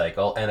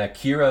motorcycle and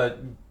Akira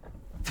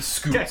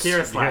scoots. Yeah,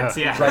 Akira slides,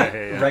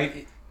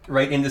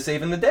 Right into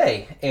saving the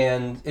day.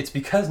 And it's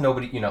because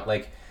nobody,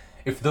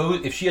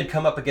 if she had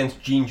come up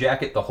against Jean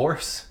Jacket the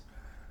horse,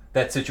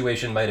 that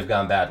situation might have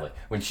gone badly.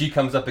 When she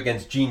comes up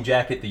against Jean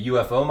Jacket the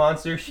UFO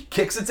monster, she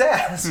kicks its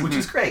ass, which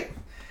is great.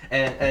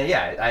 And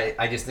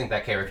I just think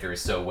that character is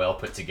so well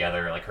put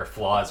together. Her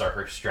flaws are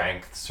her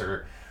strengths,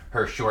 her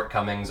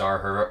shortcomings are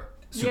her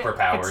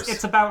superpowers.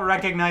 It's about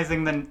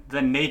recognizing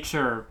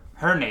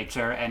her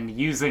nature, and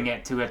using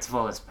it to its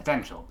fullest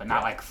potential, but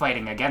not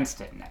fighting against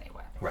it in any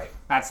way. Right.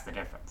 That's the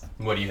difference.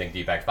 What do you think,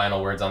 Deepak?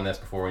 Final words on this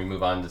before we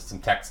move on to some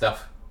tech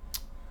stuff?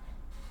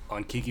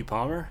 On Keke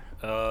Palmer?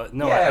 No,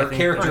 yeah, I think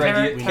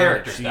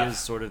character she stuff. is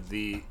sort of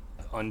the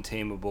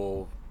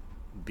untamable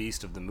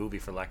beast of the movie,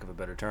 for lack of a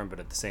better term, but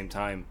at the same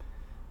time,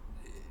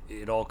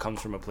 it all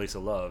comes from a place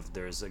of love.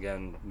 There's,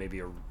 again, maybe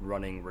a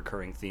running,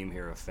 recurring theme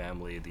here of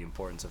family, the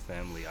importance of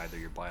family, either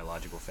your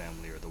biological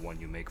family or the one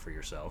you make for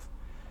yourself.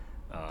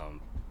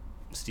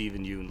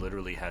 Steven Yeun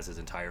literally has his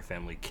entire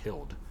family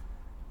killed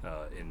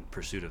in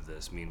pursuit of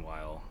this.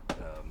 Meanwhile,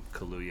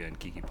 Kaluuya and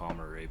Keke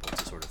Palmer are able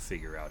to sort of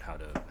figure out how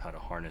to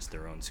harness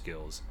their own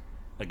skills.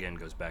 Again,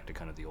 goes back to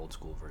kind of the old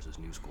school versus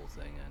new school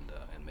thing,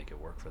 and make it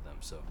work for them.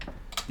 So,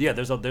 yeah,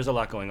 there's a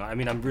lot going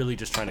on. I'm really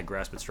just trying to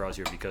grasp at straws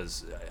here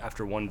because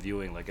after one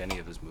viewing, like any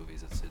of his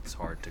movies, it's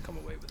hard to come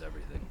away with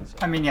everything.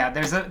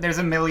 So. There's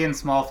a million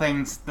small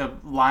things. The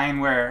line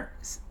where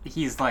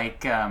he's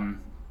like,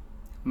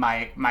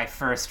 my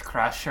first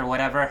crush or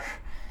whatever.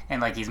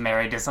 And he's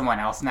married to someone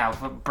else now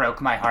broke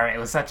my heart. It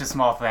was such a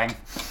small thing.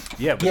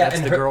 Yeah, but that's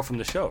the girl from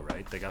the show,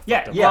 right? They got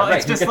fucked up. Yeah, right.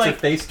 It's just he gets her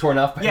face torn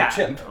off by a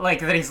chimp.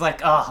 That he's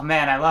like, oh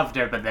man, I loved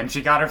her, but then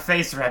she got her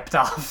face ripped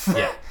off.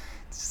 Yeah.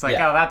 It's just like,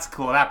 Yeah. oh, that's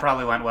cool. That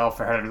probably went well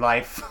for her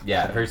life.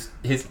 Yeah,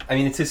 I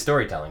mean, it's his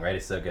storytelling, right?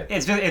 It's so good.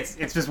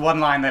 It's just one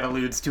line that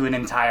alludes to an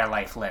entire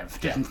life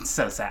lived. Yeah. It's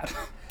so sad.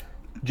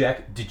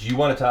 Jack, did you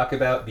want to talk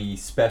about the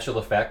special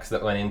effects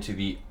that went into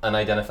the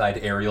unidentified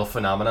aerial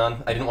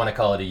phenomenon? I didn't want to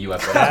call it a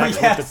UFO.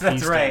 That's yes, what the P that's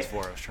stands right.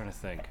 for. I was trying to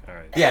think. All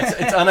right. Yeah,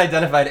 it's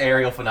unidentified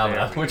aerial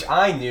phenomenon, There we which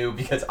I knew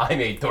because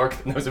I'm a dork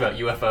that knows about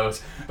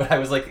UFOs. But I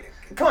was like,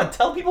 come on,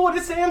 tell people what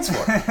it stands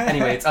for.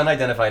 Anyway, it's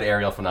unidentified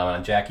aerial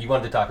phenomenon. Jack, you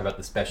wanted to talk about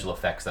the special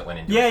effects that went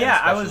into Yeah, it, yeah,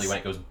 I especially was- when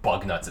it goes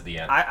bug nuts at the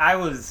end. I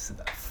was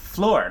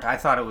floored. I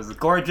thought it was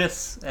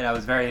gorgeous, and I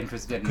was very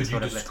interested in Could you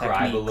sort of the describe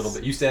techniques. a little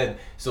bit? You said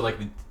so, like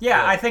the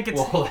Yeah, the- I think it's-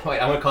 Well, hold on, wait.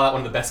 I'm gonna call out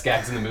one of the best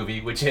gags in the movie,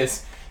 which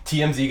is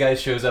TMZ guy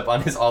shows up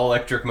on his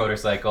all-electric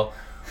motorcycle.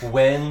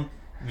 When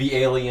the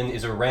alien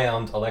is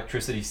around,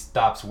 electricity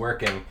stops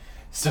working,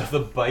 so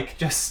the bike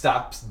just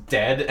stops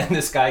dead, and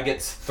this guy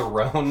gets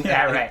thrown. Yeah,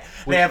 at it, right.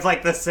 which- They have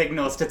like the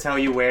signals to tell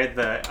you where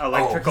the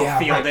electrical yeah,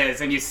 field right. is,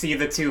 and you see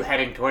the two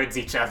heading towards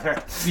each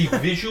other. the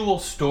visual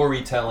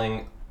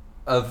storytelling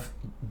of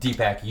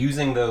Deepak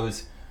using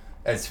those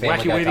as Family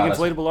Wacky Guy waving taught us.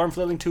 inflatable arm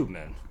flailing tube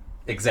man.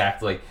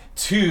 Exactly.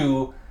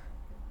 To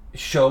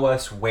show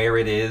us where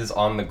it is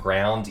on the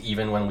ground,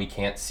 even when we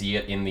can't see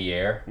it in the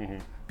air,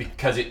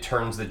 because it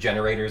turns the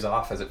generators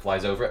off as it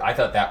flies over it. I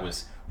thought that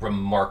was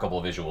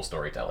remarkable visual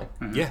storytelling.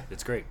 Yeah,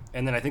 it's great.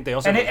 And then I think they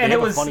also And have, it- they and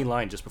have it a was- funny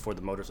line just before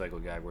the motorcycle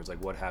gag where it's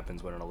like, what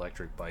happens when an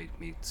electric bite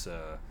meets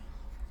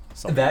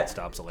something That- that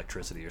stops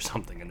electricity or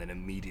something, and then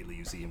immediately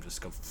you see him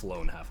just go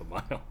flown half a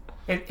mile.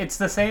 It's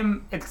the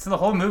same. It's the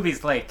whole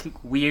movie's like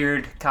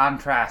weird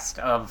contrast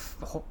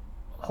of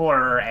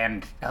horror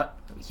and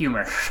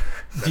humor.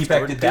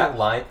 Deepak, did that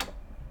line...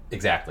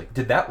 Exactly.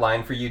 Did that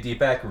line for you,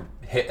 Deepak,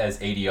 hit as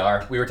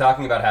ADR? We were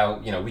talking about how,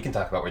 we can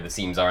talk about where the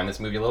seams are in this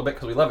movie a little bit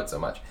because we love it so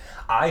much.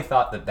 I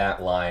thought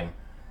that line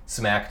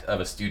smacked of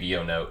a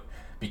studio note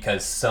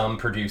because some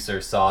producer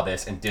saw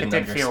this and didn't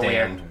did feel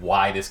understand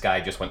why this guy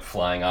just went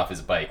flying off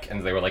his bike.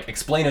 And they were like,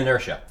 explain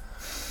inertia.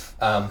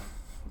 Oh,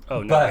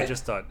 no, But- I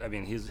just thought, I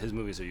mean, his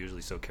movies are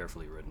usually so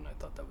carefully written, I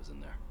thought that was in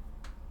there.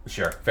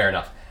 Sure, fair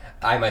enough.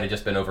 I might have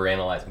just been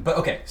overanalyzing. But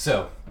okay,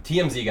 so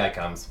TMZ guy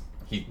comes.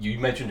 You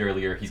mentioned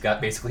earlier he's got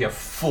basically a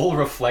full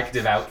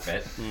reflective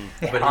outfit.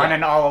 But on yeah,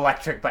 an all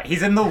electric bike.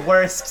 He's in the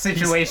worst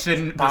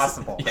situation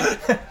possible.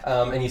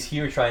 and he's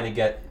here trying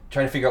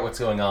to figure out what's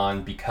going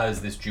on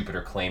because this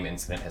Jupiter claim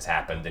incident has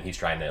happened, and he's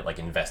trying to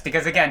investigate.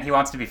 Because again, he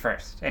wants to be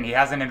first, and he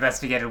hasn't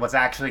investigated what's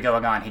actually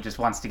going on. He just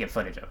wants to get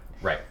footage of it.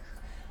 Right.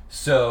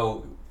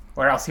 So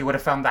Or else he would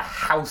have found the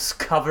house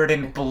covered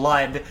in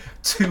blood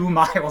 2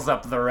 miles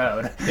up the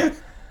road.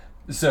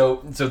 So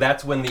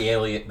that's when the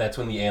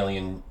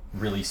alien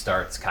really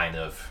starts kind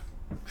of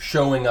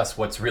showing us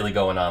what's really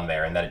going on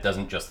there, and that it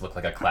doesn't just look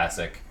like a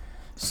classic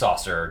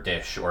saucer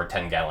dish or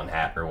 10-gallon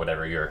hat or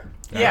whatever you're.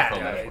 Yeah.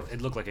 Yeah,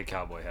 it looked like a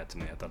cowboy hat to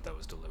me. I thought that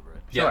was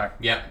deliberate. Sure.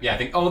 Yeah. I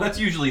think. Oh, that's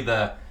usually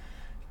the.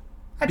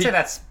 I'd say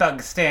that's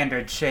bug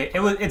standard shape.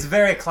 It's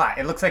very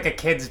It looks like a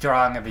kid's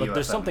drawing of a UFO. But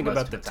there's something most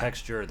about of the time.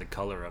 texture, the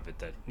color of it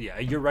that, yeah,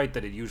 you're right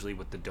that it usually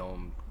with the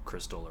dome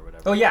crystal or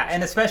whatever. Oh yeah,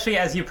 and especially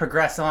as you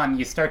progress on,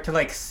 you start to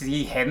like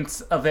see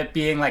hints of it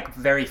being like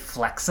very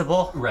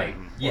flexible. Right.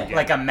 Yeah.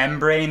 Like a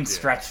membrane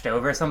stretched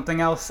over something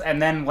else,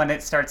 and then when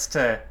it starts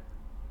to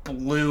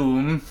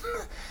bloom,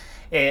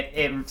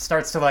 it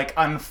starts to like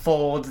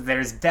unfold.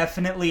 There's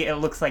definitely, it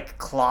looks like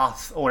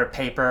cloth or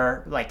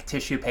paper, like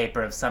tissue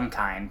paper of some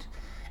kind,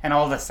 and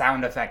all the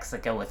sound effects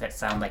that go with it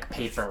sound like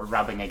paper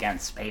rubbing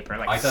against paper.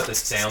 Like I thought the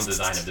sound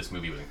design of this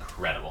movie was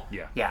incredible.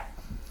 Yeah. yeah,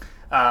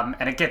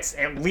 and it gets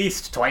at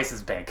least twice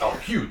as big. Oh,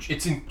 huge!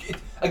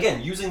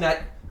 Again, using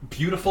that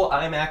beautiful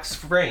IMAX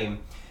frame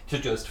to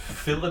just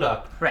fill it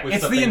up. Right, with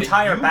it's the something that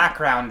entire you-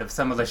 background of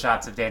some of the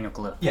shots of Daniel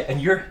Kaluuya. Yeah,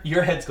 and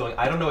your head's going,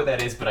 I don't know what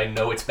that is, but I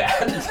know it's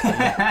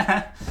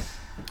bad.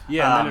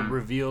 Yeah, and then it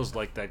reveals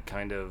like that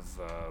kind of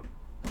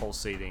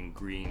pulsating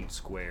green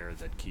square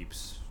that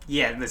keeps.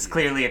 Yeah, this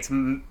clearly it's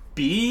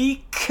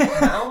beak.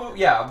 No,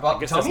 yeah, about I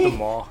guess tummy? that's the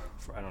maw.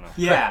 I don't know.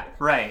 Yeah,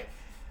 right.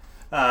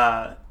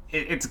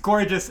 It's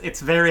gorgeous.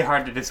 It's very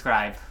hard to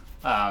describe.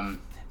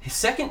 His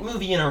second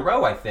movie in a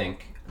row, I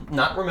think.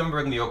 Not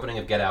remembering the opening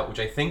of Get Out, which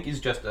I think is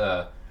just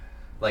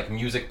like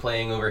music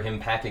playing over him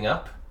packing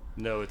up.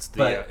 No, it's the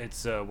But-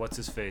 it's what's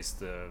his face,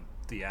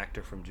 the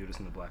actor from Judas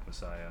and the Black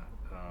Messiah.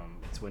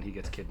 It's when he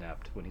gets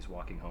kidnapped when he's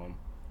walking home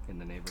in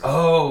the neighborhood.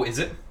 Oh, is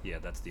it? Yeah,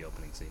 that's the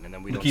opening scene, and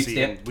then we don't Keith see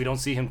Stan- him. We don't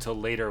see him till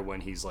later when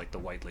he's like the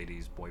white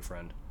lady's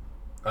boyfriend.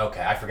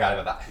 Okay, I forgot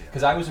about that.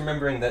 Because I was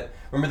remembering that.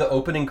 Remember the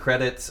opening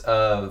credits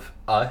of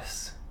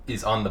Us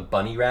is on the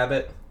bunny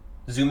rabbit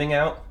zooming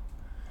out,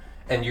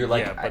 and you're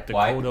like, yeah, but the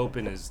why? cold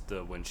open is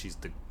the when she's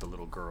the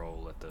little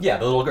girl at the. Yeah,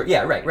 the little girl.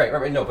 Yeah, right.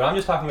 No, but I'm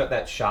just talking about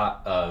that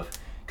shot of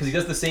because he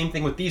does the same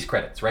thing with these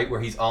credits, right? Where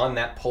he's on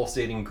that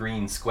pulsating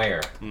green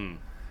square, and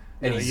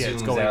he yeah, zooms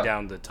it's going out,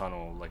 down the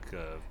tunnel like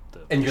the.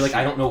 and you're like,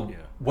 I don't know Yeah.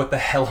 what the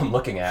hell I'm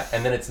looking at,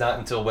 and then it's not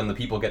until when the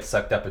people get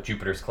sucked up at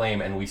Jupiter's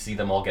claim, and we see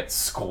them all get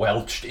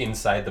squelched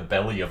inside the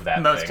belly of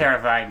that Most thing.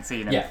 terrifying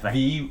scene of Yeah, the thing.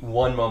 the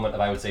one moment of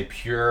I would say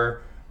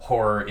pure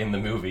horror in the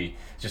movie,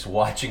 just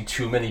watching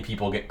too many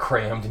people get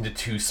crammed into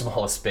too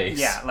small a space.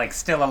 Yeah, like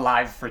still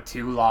alive for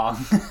too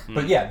long.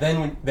 But yeah,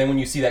 then when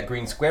you see that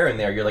green square in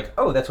there, you're like,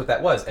 oh, that's what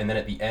that was. And then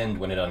at the end,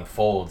 when it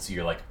unfolds,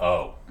 you're like,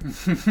 oh,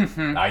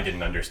 I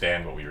didn't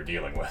understand what we were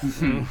dealing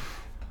with.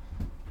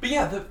 But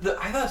yeah,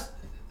 I thought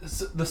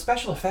the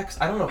special effects,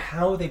 I don't know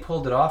how they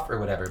pulled it off or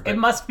whatever. But It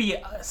must be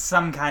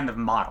some kind of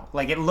model.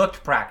 Like, it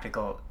looked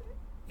practical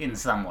in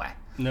some way.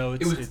 No,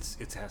 was-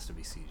 it has to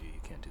be CG. You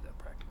can't do that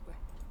practically.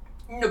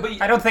 no,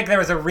 but I don't think there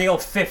was a real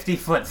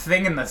 50-foot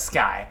thing in the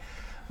sky.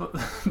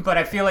 But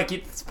I feel like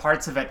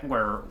parts of it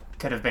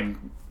could have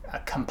been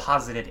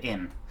composited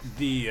in.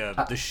 The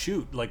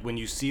shoot, like when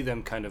you see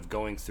them kind of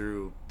going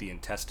through the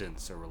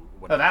intestines or Oh,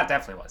 whatever. that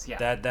definitely was,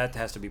 yeah. That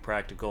has to be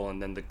practical,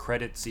 and then the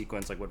credit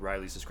sequence, like what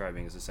Riley's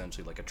describing, is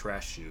essentially like a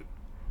trash shoot.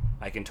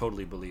 I can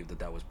totally believe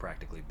that was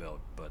practically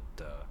built, but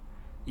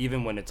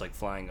even when it's like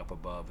flying up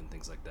above and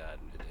things like that,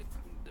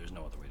 there's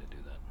no other way to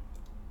do that.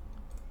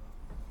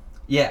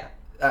 yeah,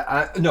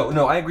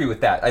 no, I agree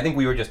with that. I think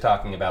we were just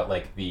talking about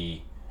like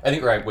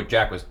what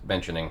Jack was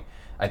mentioning.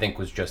 I think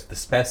was just the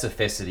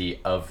specificity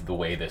of the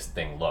way this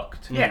thing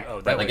looked. Yeah. Oh,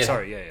 Right, that like way. it-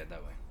 Sorry, yeah,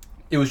 that way.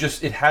 It was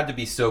just, it had to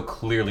be so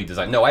clearly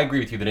designed. No, I agree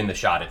with you that in the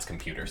shot it's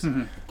computers.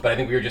 But I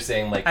think we were just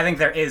saying like, I think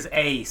there is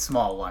a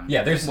small one.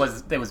 Yeah, there's-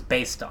 that was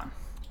based on.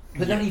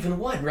 but not even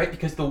one, right?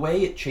 Because the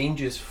way it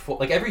changes,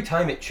 like every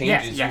time it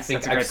changes, Yes, you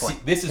think, that's a great I've point.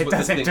 seen, this is It what this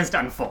doesn't thing... just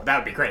unfold. That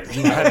would be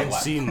crazy. I haven't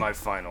seen my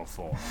final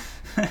form.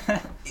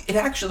 It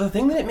actually, the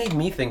thing that it made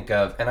me think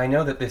of, and I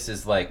know that this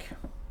is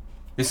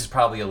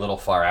probably a little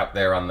far out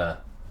there on the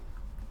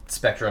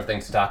spectrum of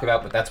things to talk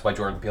about, but that's why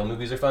Jordan Peele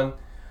movies are fun.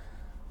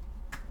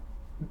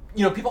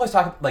 You know, people always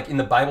talk, like in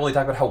the Bible, they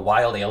talk about how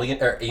wild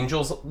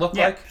angels look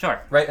Yeah, like.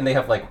 sure. Right? And they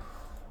have like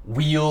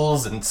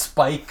wheels and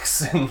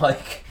spikes and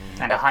like...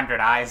 And 100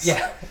 eyes.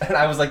 Yeah, and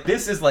I was like,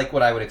 this is like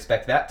what I would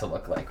expect that to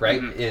look like,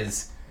 right? And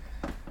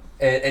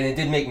it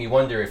did make me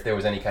wonder if there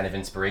was any kind of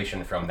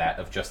inspiration from that,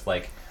 of just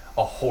like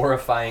a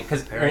horrifying,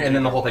 and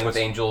then the whole thing with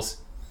angels.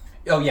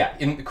 Oh yeah,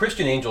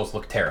 Christian angels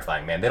look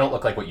terrifying, man. They don't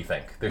look like what you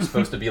think. They're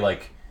supposed to be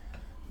like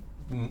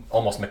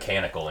almost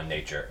mechanical in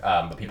nature,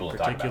 but people don't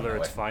talk In about it particular,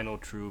 that its way. final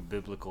true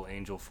biblical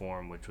angel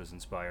form, which was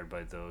inspired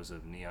by those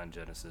of Neon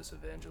Genesis,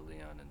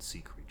 Evangelion, and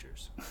Sea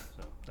Creatures.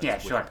 So that's Yeah,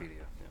 sure. Wikipedia.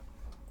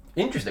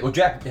 Yeah. Interesting. Well,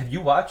 Jack, have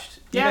you watched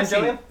I've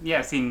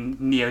Evangelion? seen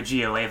Neo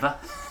Geo Eva.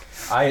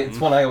 It's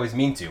one I always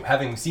mean to.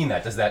 Having seen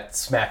that, does that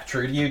smack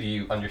true to you? Do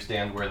you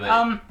understand where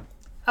the...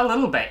 A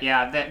little bit,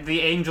 yeah.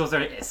 The angels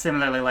are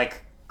similarly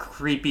like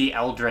creepy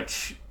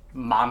eldritch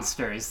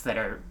monsters that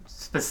are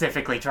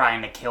specifically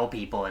trying to kill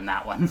people in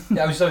that one.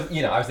 I was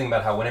thinking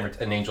about how whenever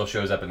an angel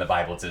shows up in the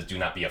Bible, it says, "Do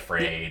not be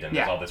afraid," and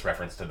Yeah. there's all this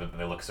reference to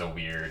they look so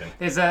weird. And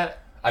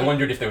I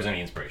wondedered if there was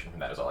any inspiration from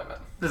that. Is all I meant.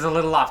 There's a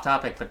little off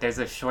topic, but there's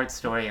a short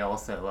story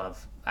also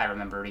I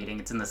remember reading.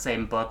 It's in the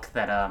same book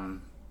that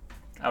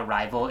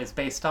Arrival is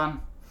based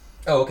on,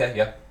 Oh, okay,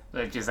 yeah.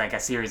 which is like a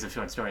series of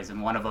short stories,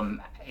 and one of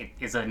them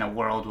is in a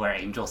world where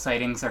angel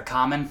sightings are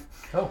common,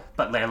 Oh,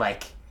 but they're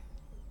like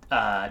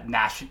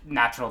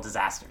natural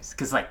disasters,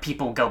 because like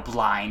people go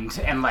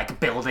blind and like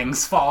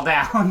buildings fall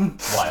down.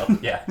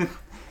 wild. Yeah,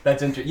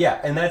 that's interesting. Yeah,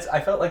 and I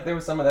felt like there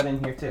was some of that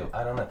in here too.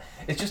 I don't know.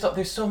 It's just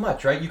there's so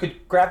much, right? You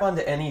could grab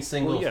onto any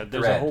single Well, yeah,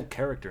 there's thread. a whole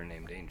character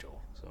named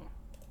Angel. So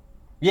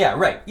Yeah,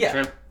 right. Yeah.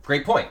 True.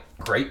 Great point.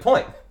 Great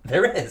point.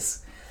 There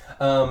is.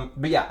 But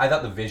yeah, I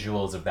thought the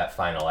visuals of that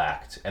final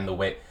act and the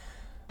way,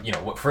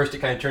 first it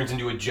kind of turns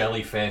into a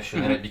jellyfish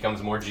and then it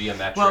becomes more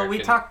geometric. Well, we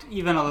and- talked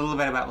even a little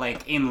bit about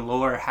like in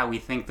lore how we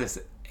think this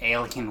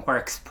alien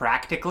works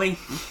practically.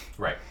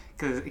 Right.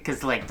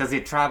 Because like, does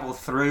it travel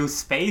through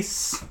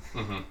space?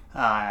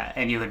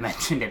 And you had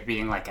mentioned it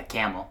being like a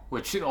camel,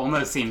 which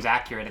almost seems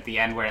accurate at the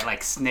end, where it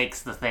like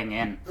snakes the thing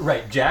in.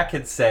 Right. Jack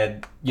had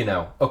said,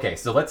 okay,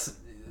 so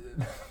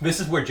this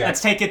is where Jack...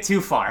 Let's take it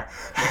too far.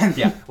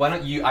 Yeah. Why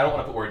don't you... I don't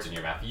want to put words in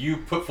your mouth. You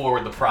put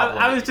forward the problem.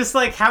 I was just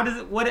like, how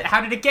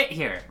did it get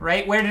here?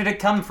 Right? Where did it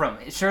come from?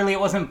 Surely it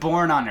wasn't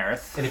born on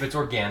Earth. And if it's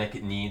organic,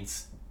 it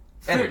needs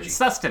energy.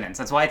 Sustenance.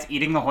 That's why it's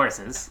eating the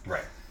horses.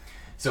 Right.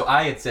 So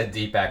I had said,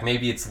 Deepak,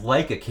 maybe it's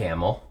like a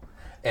camel,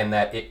 and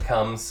that it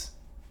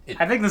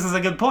I think this is a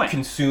good point.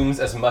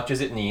 consumes as much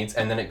as it needs,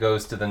 and then it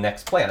goes to the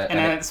next planet. And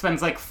then it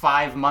spends like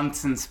 5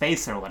 months in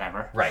space or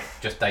whatever. Right,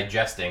 just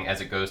digesting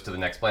as it goes to the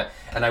next planet.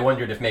 And I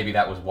wondered if maybe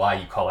that was why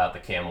you call out the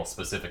camel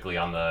specifically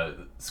on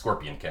the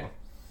Scorpion King.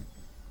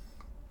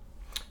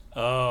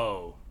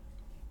 Oh,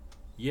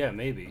 yeah,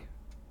 maybe.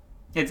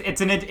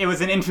 It was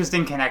an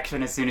interesting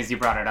connection as soon as you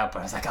brought it up.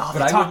 I was like, oh, they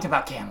But I talked wouldn't-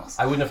 about camels.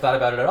 I wouldn't have thought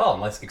about it at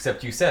all,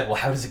 except you said, well,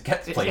 how does it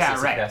get to places Yeah,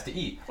 if right. it has to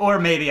eat? Or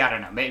maybe, I don't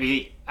know,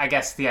 maybe, I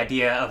guess the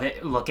idea of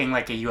it looking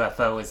like a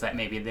UFO is that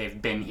maybe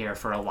they've been here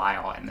for a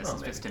while and this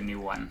is maybe. just a new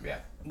one. Yeah.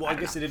 Well, I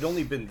guess it had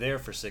only been there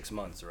for 6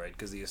 months, right?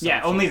 Because the Yeah,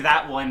 assumption- only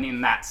that one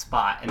in that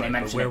spot, and they But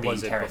mentioned where it being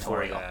was it before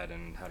territorial. that,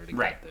 and how did it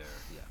Right. get there?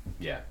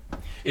 Yeah.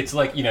 It's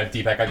like,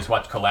 Deepak, I just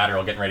watched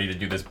Collateral getting ready to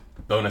do this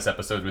bonus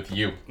episode with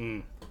you.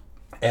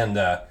 And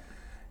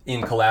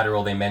in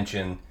Collateral, they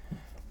mention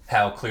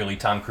how clearly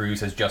Tom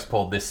Cruise has just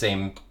pulled this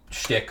same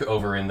shtick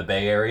over in the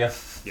Bay Area,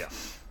 Yeah.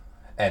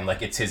 and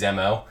like it's his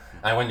MO.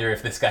 I wonder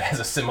if this guy has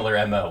a similar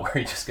MO where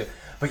he just goes.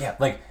 But yeah,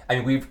 like I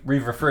mean,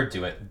 we've referred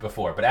to it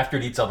before, but after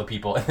it eats all the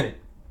people and then it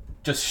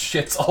just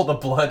shits all the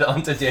blood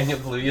onto Daniel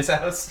Kaluuya's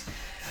house,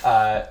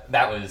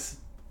 that was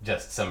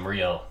just some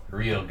real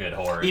good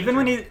horror. Even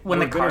when the We're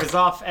good car's at-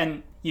 off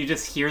and you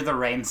just hear the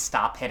rain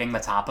stop hitting the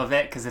top of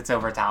it because it's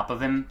over top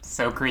of him.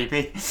 So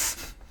creepy.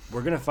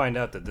 We're gonna find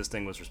out that this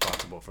thing was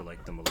responsible for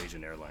like the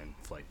Malaysian airline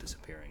flight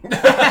disappearing.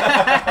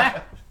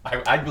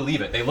 I'd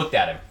believe it. They looked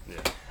at him.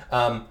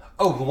 Yeah.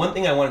 The one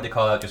thing I wanted to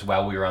call out just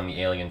while we were on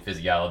the alien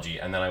physiology,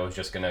 and then I was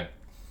just gonna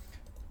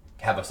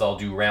have us all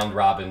do round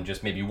robin,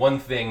 just maybe one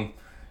thing.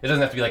 It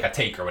doesn't have to be like a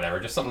take or whatever,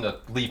 just something to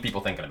leave people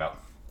thinking about.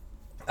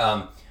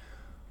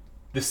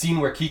 The scene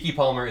where Keke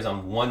Palmer is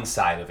on one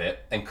side of it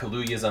and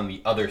Kaluuya is on the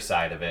other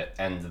side of it,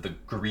 and the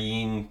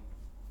green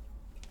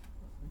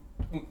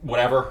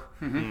whatever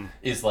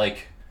is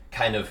like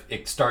kind of,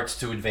 it starts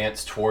to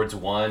advance towards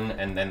one,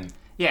 and then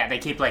Yeah, they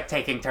keep like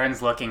taking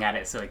turns looking at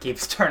it, so it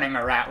keeps turning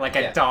around like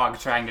a Yeah. dog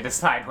trying to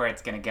decide where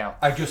it's gonna go.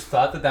 I just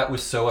thought that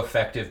was so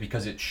effective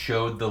because it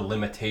showed the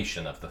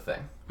limitation of the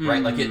thing,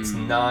 right? Like it's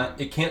not,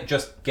 it can't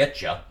just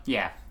get you,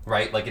 Yeah,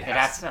 right? Like it has.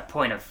 that's a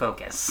point of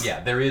focus. Yeah,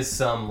 there is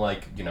some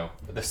like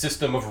the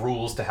system of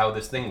rules to how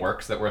this thing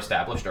works that were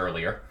established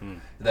earlier,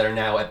 that are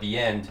now at the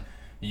end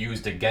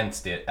used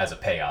against it as a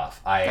payoff.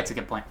 That's a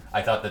good point.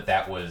 I thought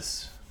that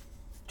was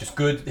just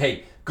good.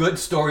 Hey, good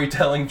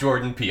storytelling,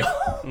 Jordan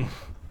Peele.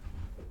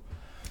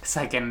 It's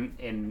like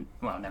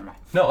well, never mind.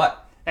 No,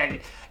 what?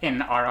 In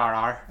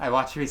RRR, I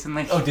watched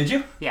recently. Oh, did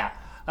you? Yeah.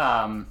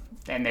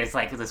 And there's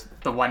like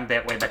the one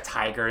bit where the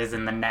tiger is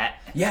in the net.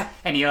 Yeah.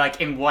 And he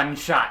like in one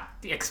shot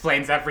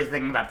explains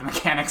everything about the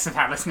mechanics of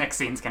how this next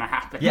scene's gonna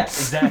happen. Yeah,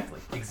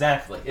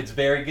 exactly. It's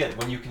very good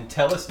when you can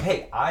tell us.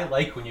 Hey, I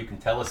like when you can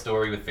tell a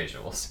story with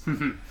visuals.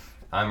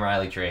 I'm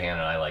Riley Trahan,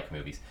 and I like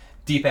movies.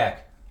 Deepak,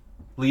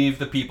 leave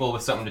the people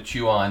with something to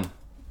chew on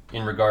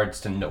in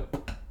regards to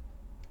Nope.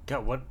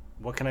 God,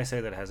 what can I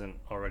say that hasn't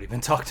already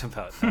been talked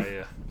about?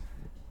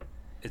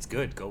 It's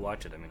good. Go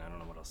watch it. I mean, I don't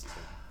know what else to say.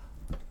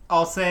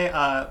 I'll say,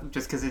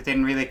 just because it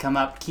didn't really come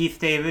up, Keith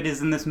David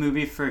is in this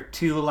movie for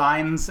 2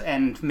 lines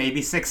and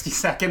maybe 60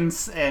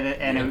 seconds,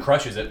 and It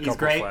crushes it. He's Couple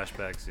great.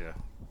 flashbacks, yeah.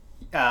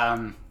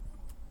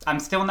 I'm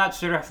still not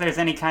sure if there's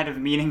any kind of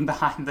meaning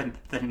behind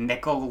the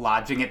nickel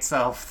lodging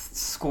itself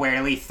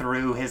squarely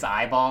through his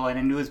eyeball and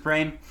into his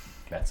brain.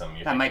 That's something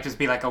you That might just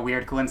be like a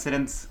weird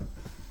coincidence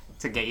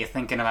to get you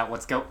thinking about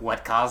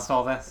what caused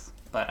all this.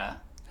 But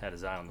Had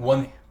his eye on the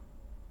One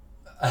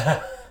money.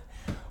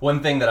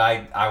 one thing that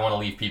I want to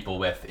leave people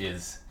with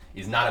is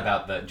not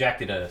about the Jack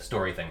did a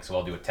story thing, so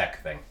I'll do a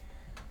tech thing.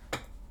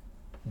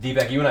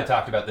 Deepak, you and I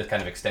talked about this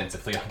kind of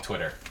extensively on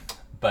Twitter,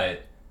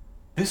 but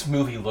this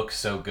movie looks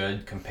so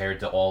good compared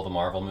to all the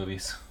Marvel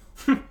movies.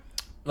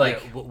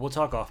 Like, Yeah, we'll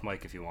talk off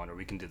mic if you want, or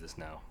we can do this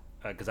now,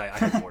 because I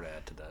have more to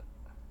add to that.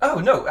 oh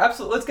no,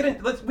 absolutely. Let's get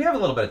in. We have a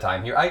little bit of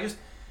time here.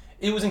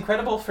 It was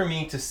incredible for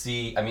me to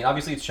see. I mean,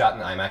 obviously it's shot in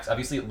IMAX.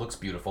 Obviously it looks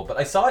beautiful, but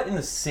I saw it in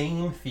the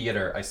same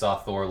theater I saw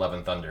Thor: Love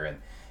and Thunder in.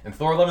 And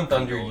Thor: Love and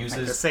Thunder like the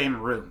uses same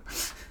room.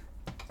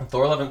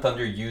 Thor: Love and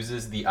Thunder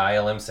uses the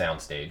ILM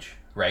soundstage,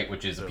 right,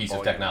 which is a The piece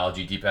volume. of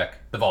technology, Deepak,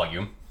 the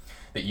volume,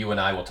 that you and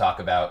I will talk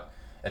about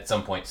at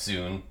some point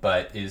soon,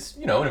 but is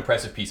an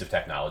impressive piece of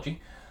technology,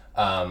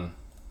 but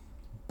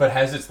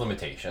has its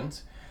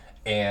limitations.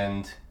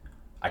 And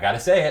I gotta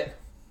say it,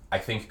 I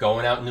think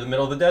going out into the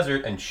middle of the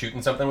desert and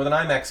shooting something with an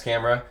IMAX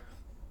camera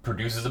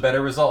produces a better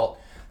result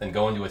than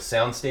going to a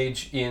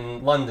soundstage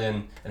in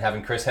London and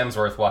having Chris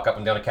Hemsworth walk up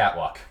and down a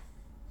catwalk.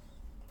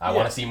 I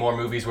want to see more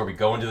movies where we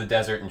go into the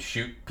desert and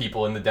shoot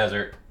people in the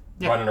desert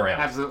running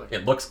around. absolutely.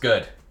 It looks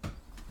good.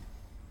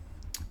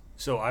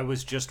 So I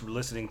was just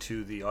listening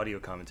to the audio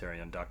commentary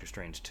on Doctor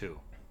Strange 2.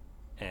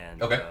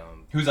 And Okay.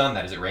 Who's on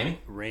that? Is it Raimi?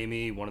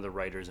 Raimi, one of the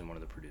writers and one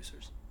of the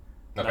producers.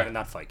 Okay.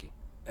 Not Feige.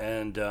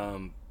 And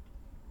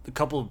a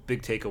couple of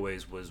big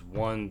takeaways was,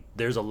 one,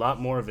 there's a lot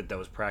more of it that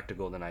was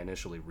practical than I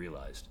initially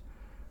realized.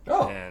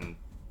 Oh. And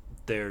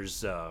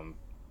there's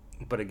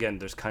but again,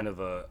 there's kind of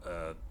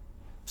a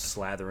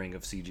slathering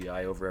of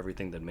CGI over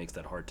everything that makes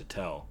that hard to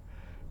tell.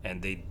 And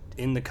they,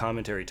 in the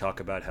commentary, talk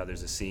about how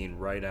there's a scene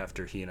right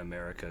after he and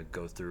America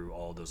go through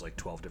all those like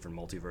 12 different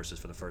multiverses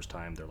for the first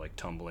time. They're like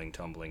tumbling,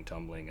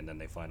 and then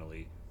they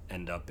finally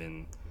end up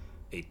in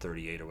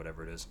 838 or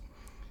whatever it is,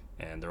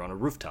 and they're on a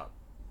rooftop.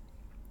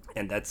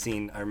 And that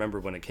scene, I remember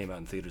when it came out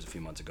in theaters a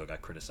few months ago,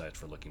 got criticized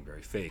for looking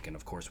very fake. And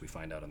of course, we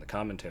find out in the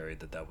commentary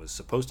that was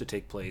supposed to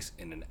take place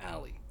in an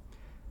alley.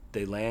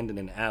 They land in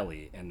an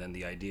alley, and then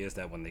the idea is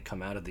that when they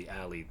come out of the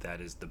alley,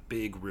 that is the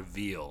big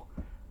reveal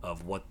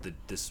of what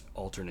this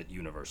alternate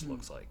universe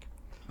looks like.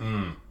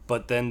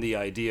 But then the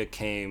idea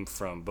came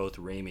from both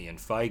Raimi and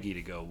Feige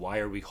to go, why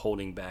are we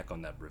holding back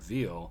on that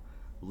reveal?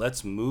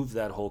 Let's move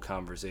that whole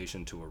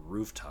conversation to a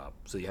rooftop.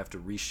 So you have to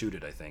reshoot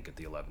it, I think, at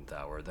the 11th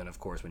hour. Then, of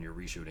course, when you're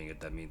reshooting it,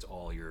 that means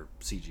all your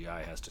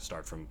CGI has to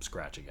start from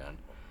scratch again.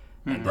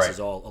 And this Right. is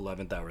all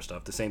 11th hour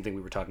stuff. The same thing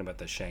we were talking about,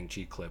 the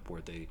Shang-Chi clip,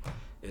 where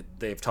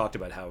they've talked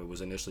about how it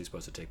was initially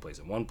supposed to take place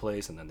in one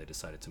place, and then they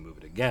decided to move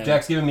it again.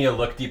 Jack's giving me a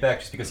look, Deepak,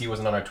 just because he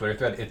wasn't on our Twitter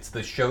thread. It's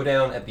the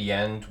showdown at the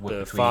end with The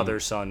between-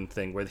 father-son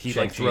thing, where he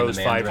like Shang-Chi and the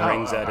throws 5 Mandarin.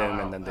 rings at him,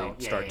 and then they yeah,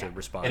 start yeah. to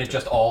respond. and it to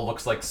just all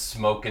looks like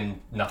smoke and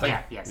nothing.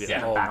 Yeah, yes.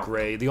 Yeah, the all battle.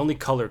 gray. The only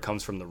color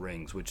comes from the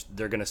rings, which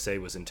they're gonna say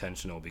was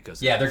intentional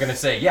because Yeah, they're gonna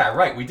say, "Yeah,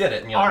 right, we did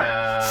it." And you're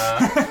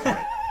like,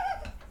 nah.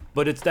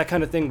 But it's that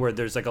kind of thing where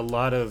there's like a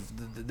lot of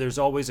there's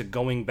always a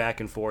going back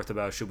and forth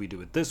about should we do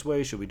it this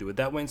way, should we do it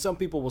that way, and some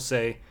people will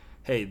say,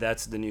 hey,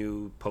 that's the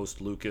new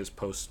post Lucas,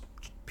 post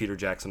Peter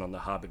Jackson on the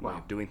Hobbit way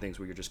of doing things,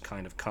 where you're just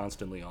kind of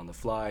constantly on the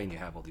fly and you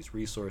have all these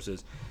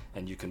resources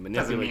and you can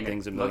manipulate mean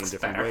things it a million looks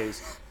different better.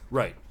 ways.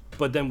 Right.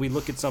 But then we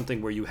look at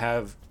something where you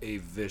have a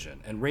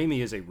vision, and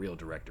Raimi is a real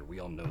director. We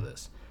all know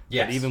this.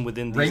 Yes. But even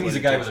within these Raimi's a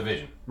guy with a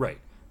limitations- vision. Right.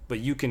 But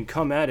you can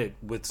come at it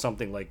with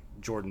something like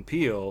Jordan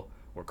Peele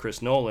or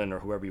Chris Nolan or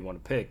whoever you want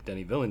to pick,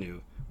 Denis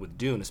Villeneuve, with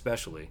Dune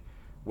especially,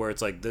 where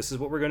it's like, this is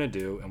what we're going to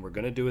do, and we're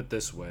going to do it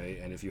this way,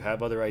 and if you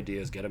have other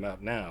ideas, get them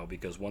out now,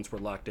 because once we're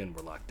locked in,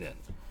 we're locked in.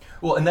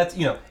 Well, and that's,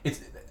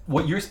 it's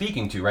what you're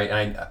speaking to, right?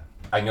 And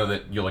I know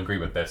that you'll agree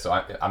with this, so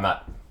I'm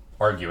not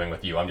arguing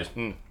with you. I'm just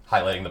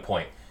highlighting the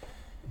point.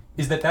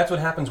 Is that's what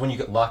happens when you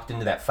get locked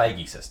into that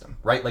Feige system,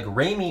 right? Like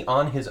Raimi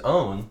on his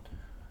own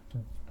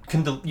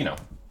can,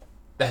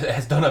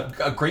 has done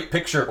a great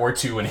picture or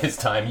two in his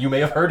time. You may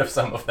have heard of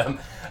some of them,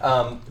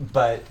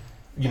 but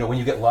when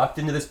you get locked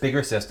into this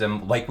bigger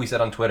system, like we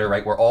said on Twitter,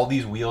 right, where all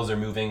these wheels are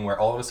moving, where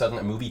all of a sudden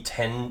a movie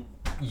 10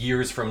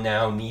 years from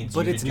now needs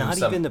But you to it's do not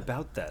some... even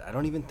about that. I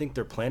don't even think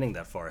they're planning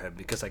that far ahead,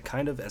 because I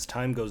kind of, as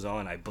time goes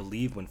on, I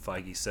believe when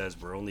Feige says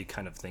we're only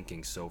kind of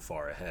thinking so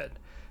far ahead.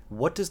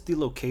 What does the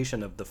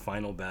location of the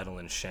final battle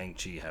in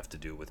Shang-Chi have to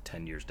do with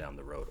 10 years down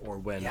the road? Or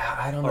when, Yeah,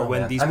 I don't know, or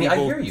when man. these I mean, I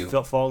people hear you.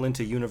 fall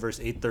into Universe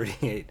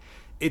 838?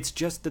 It's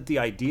just that the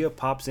idea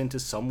pops into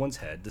someone's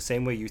head, the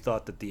same way you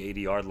thought that the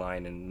ADR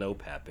line in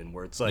Nope happened,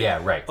 where it's like, Yeah,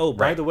 right, oh,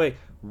 by right. the way,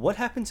 what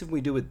happens if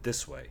we do it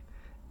this way?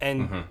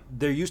 And Mm-hmm.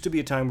 there used to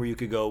be a time where you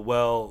could go,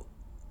 well,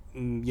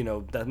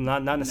 that's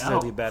not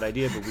necessarily a No. bad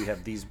idea, but we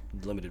have these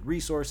limited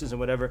resources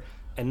and whatever.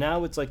 And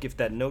now it's like, if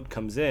that note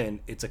comes in,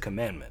 it's a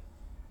commandment.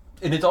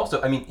 And it's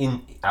also, I mean,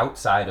 in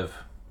outside of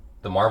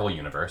the Marvel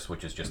universe,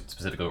 which is just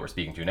specifically what we're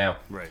speaking to now,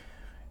 Right.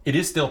 it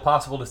is still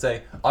possible to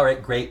say, all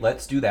right, great,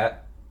 let's do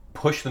that.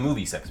 Push the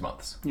movie 6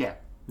 months. Yeah.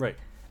 Right.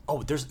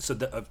 Oh,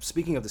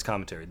 speaking of this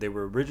commentary, they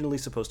were originally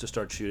supposed to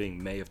start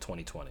shooting May of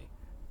 2020.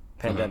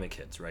 Pandemic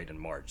hits, right, in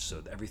March,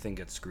 so everything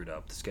gets screwed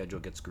up. The schedule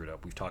gets screwed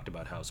up. We've talked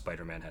about how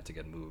Spider-Man had to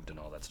get moved and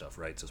all that stuff,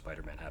 right? So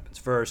Spider-Man happens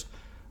first,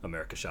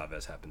 America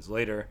Chavez happens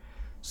later.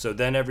 So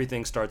then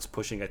everything starts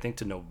pushing, I think,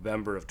 to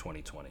November of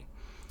 2020.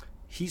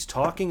 He's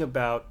talking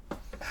about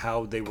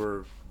how they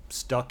were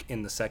stuck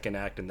in the second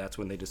act, and that's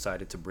when they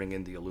decided to bring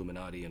in the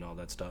Illuminati and all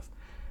that stuff.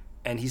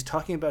 And he's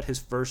talking about his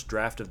first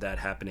draft of that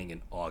happening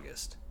in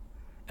August.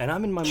 And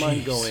I'm in my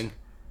mind going,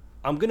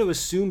 I'm going to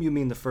assume you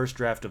mean the first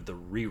draft of the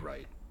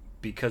rewrite,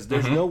 because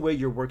there's no way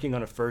you're working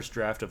on a first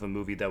draft of a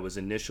movie that was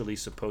initially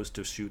supposed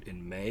to shoot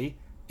in May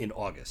in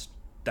August.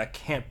 That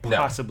can't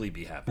possibly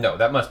be happening. No,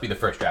 that must be the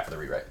first draft of the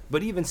rewrite.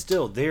 But even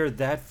still, they're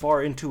that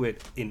far into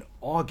it in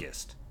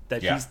August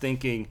that Yeah. he's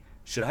thinking,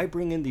 should I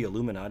bring in the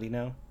Illuminati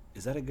now?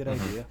 Is that a good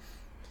idea?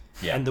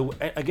 Yeah. And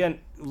again,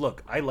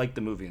 look, I like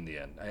the movie in the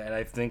end. And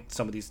I think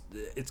some of these,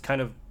 it's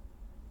kind of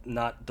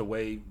not the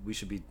way we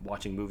should be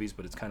watching movies,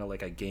 but it's kind of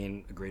like I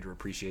gain a greater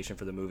appreciation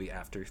for the movie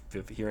after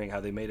hearing how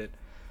they made it.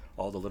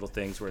 All the little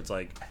things where it's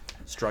like,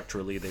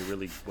 structurally, they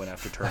really went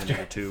after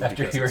Terminator 2. After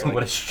because it's hearing like,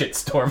 what a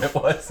shitstorm it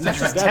was. That's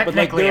that, but like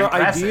technically there are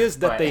impressive, ideas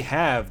that but- they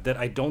have that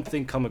I don't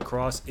think come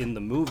across in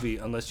the movie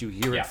unless you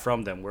hear Yeah. it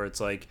from them, where it's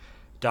like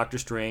Doctor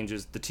Strange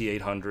is the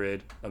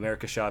T-800,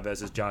 America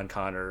Chavez is John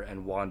Connor,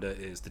 and Wanda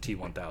is the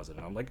T-1000. And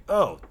I'm like,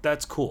 oh,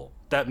 that's cool.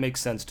 That makes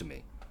sense to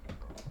me.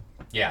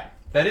 Yeah,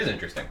 that is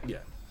interesting. Yeah.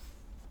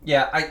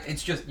 Yeah,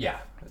 it's just,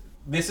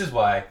 this is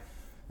why,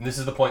 and this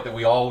is the point that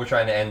we all were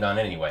trying to end on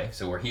anyway,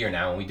 so we're here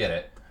now and we did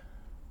it.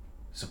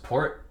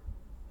 Support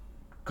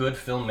good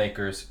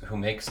filmmakers who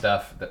make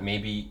stuff that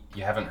maybe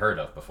you haven't heard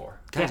of before.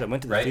 Guys, I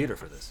went to the Right? theater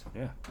for this.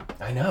 Yeah.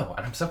 I know,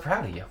 and I'm so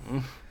proud of you.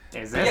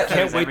 Is Yeah, this, Can't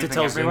is wait to everything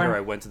tell everywhere? Zinger I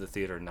went to the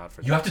theater not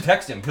for You have to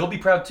text him. He'll be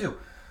proud too.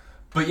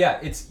 But yeah,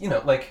 it's,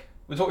 like,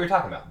 it's what we were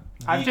talking about.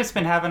 I've just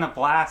been having a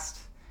blast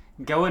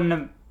going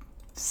to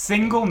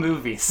single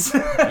movies.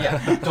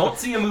 Yeah, don't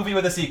see a movie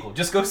with a sequel.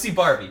 Just go see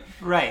Barbie.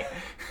 Right.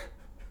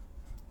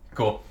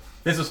 Cool.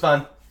 This was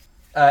fun.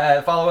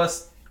 Follow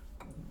us.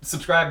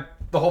 Subscribe.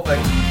 The whole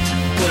thing.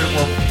 We'll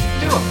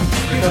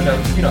do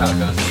them. You know how it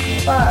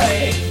goes.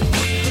 Bye.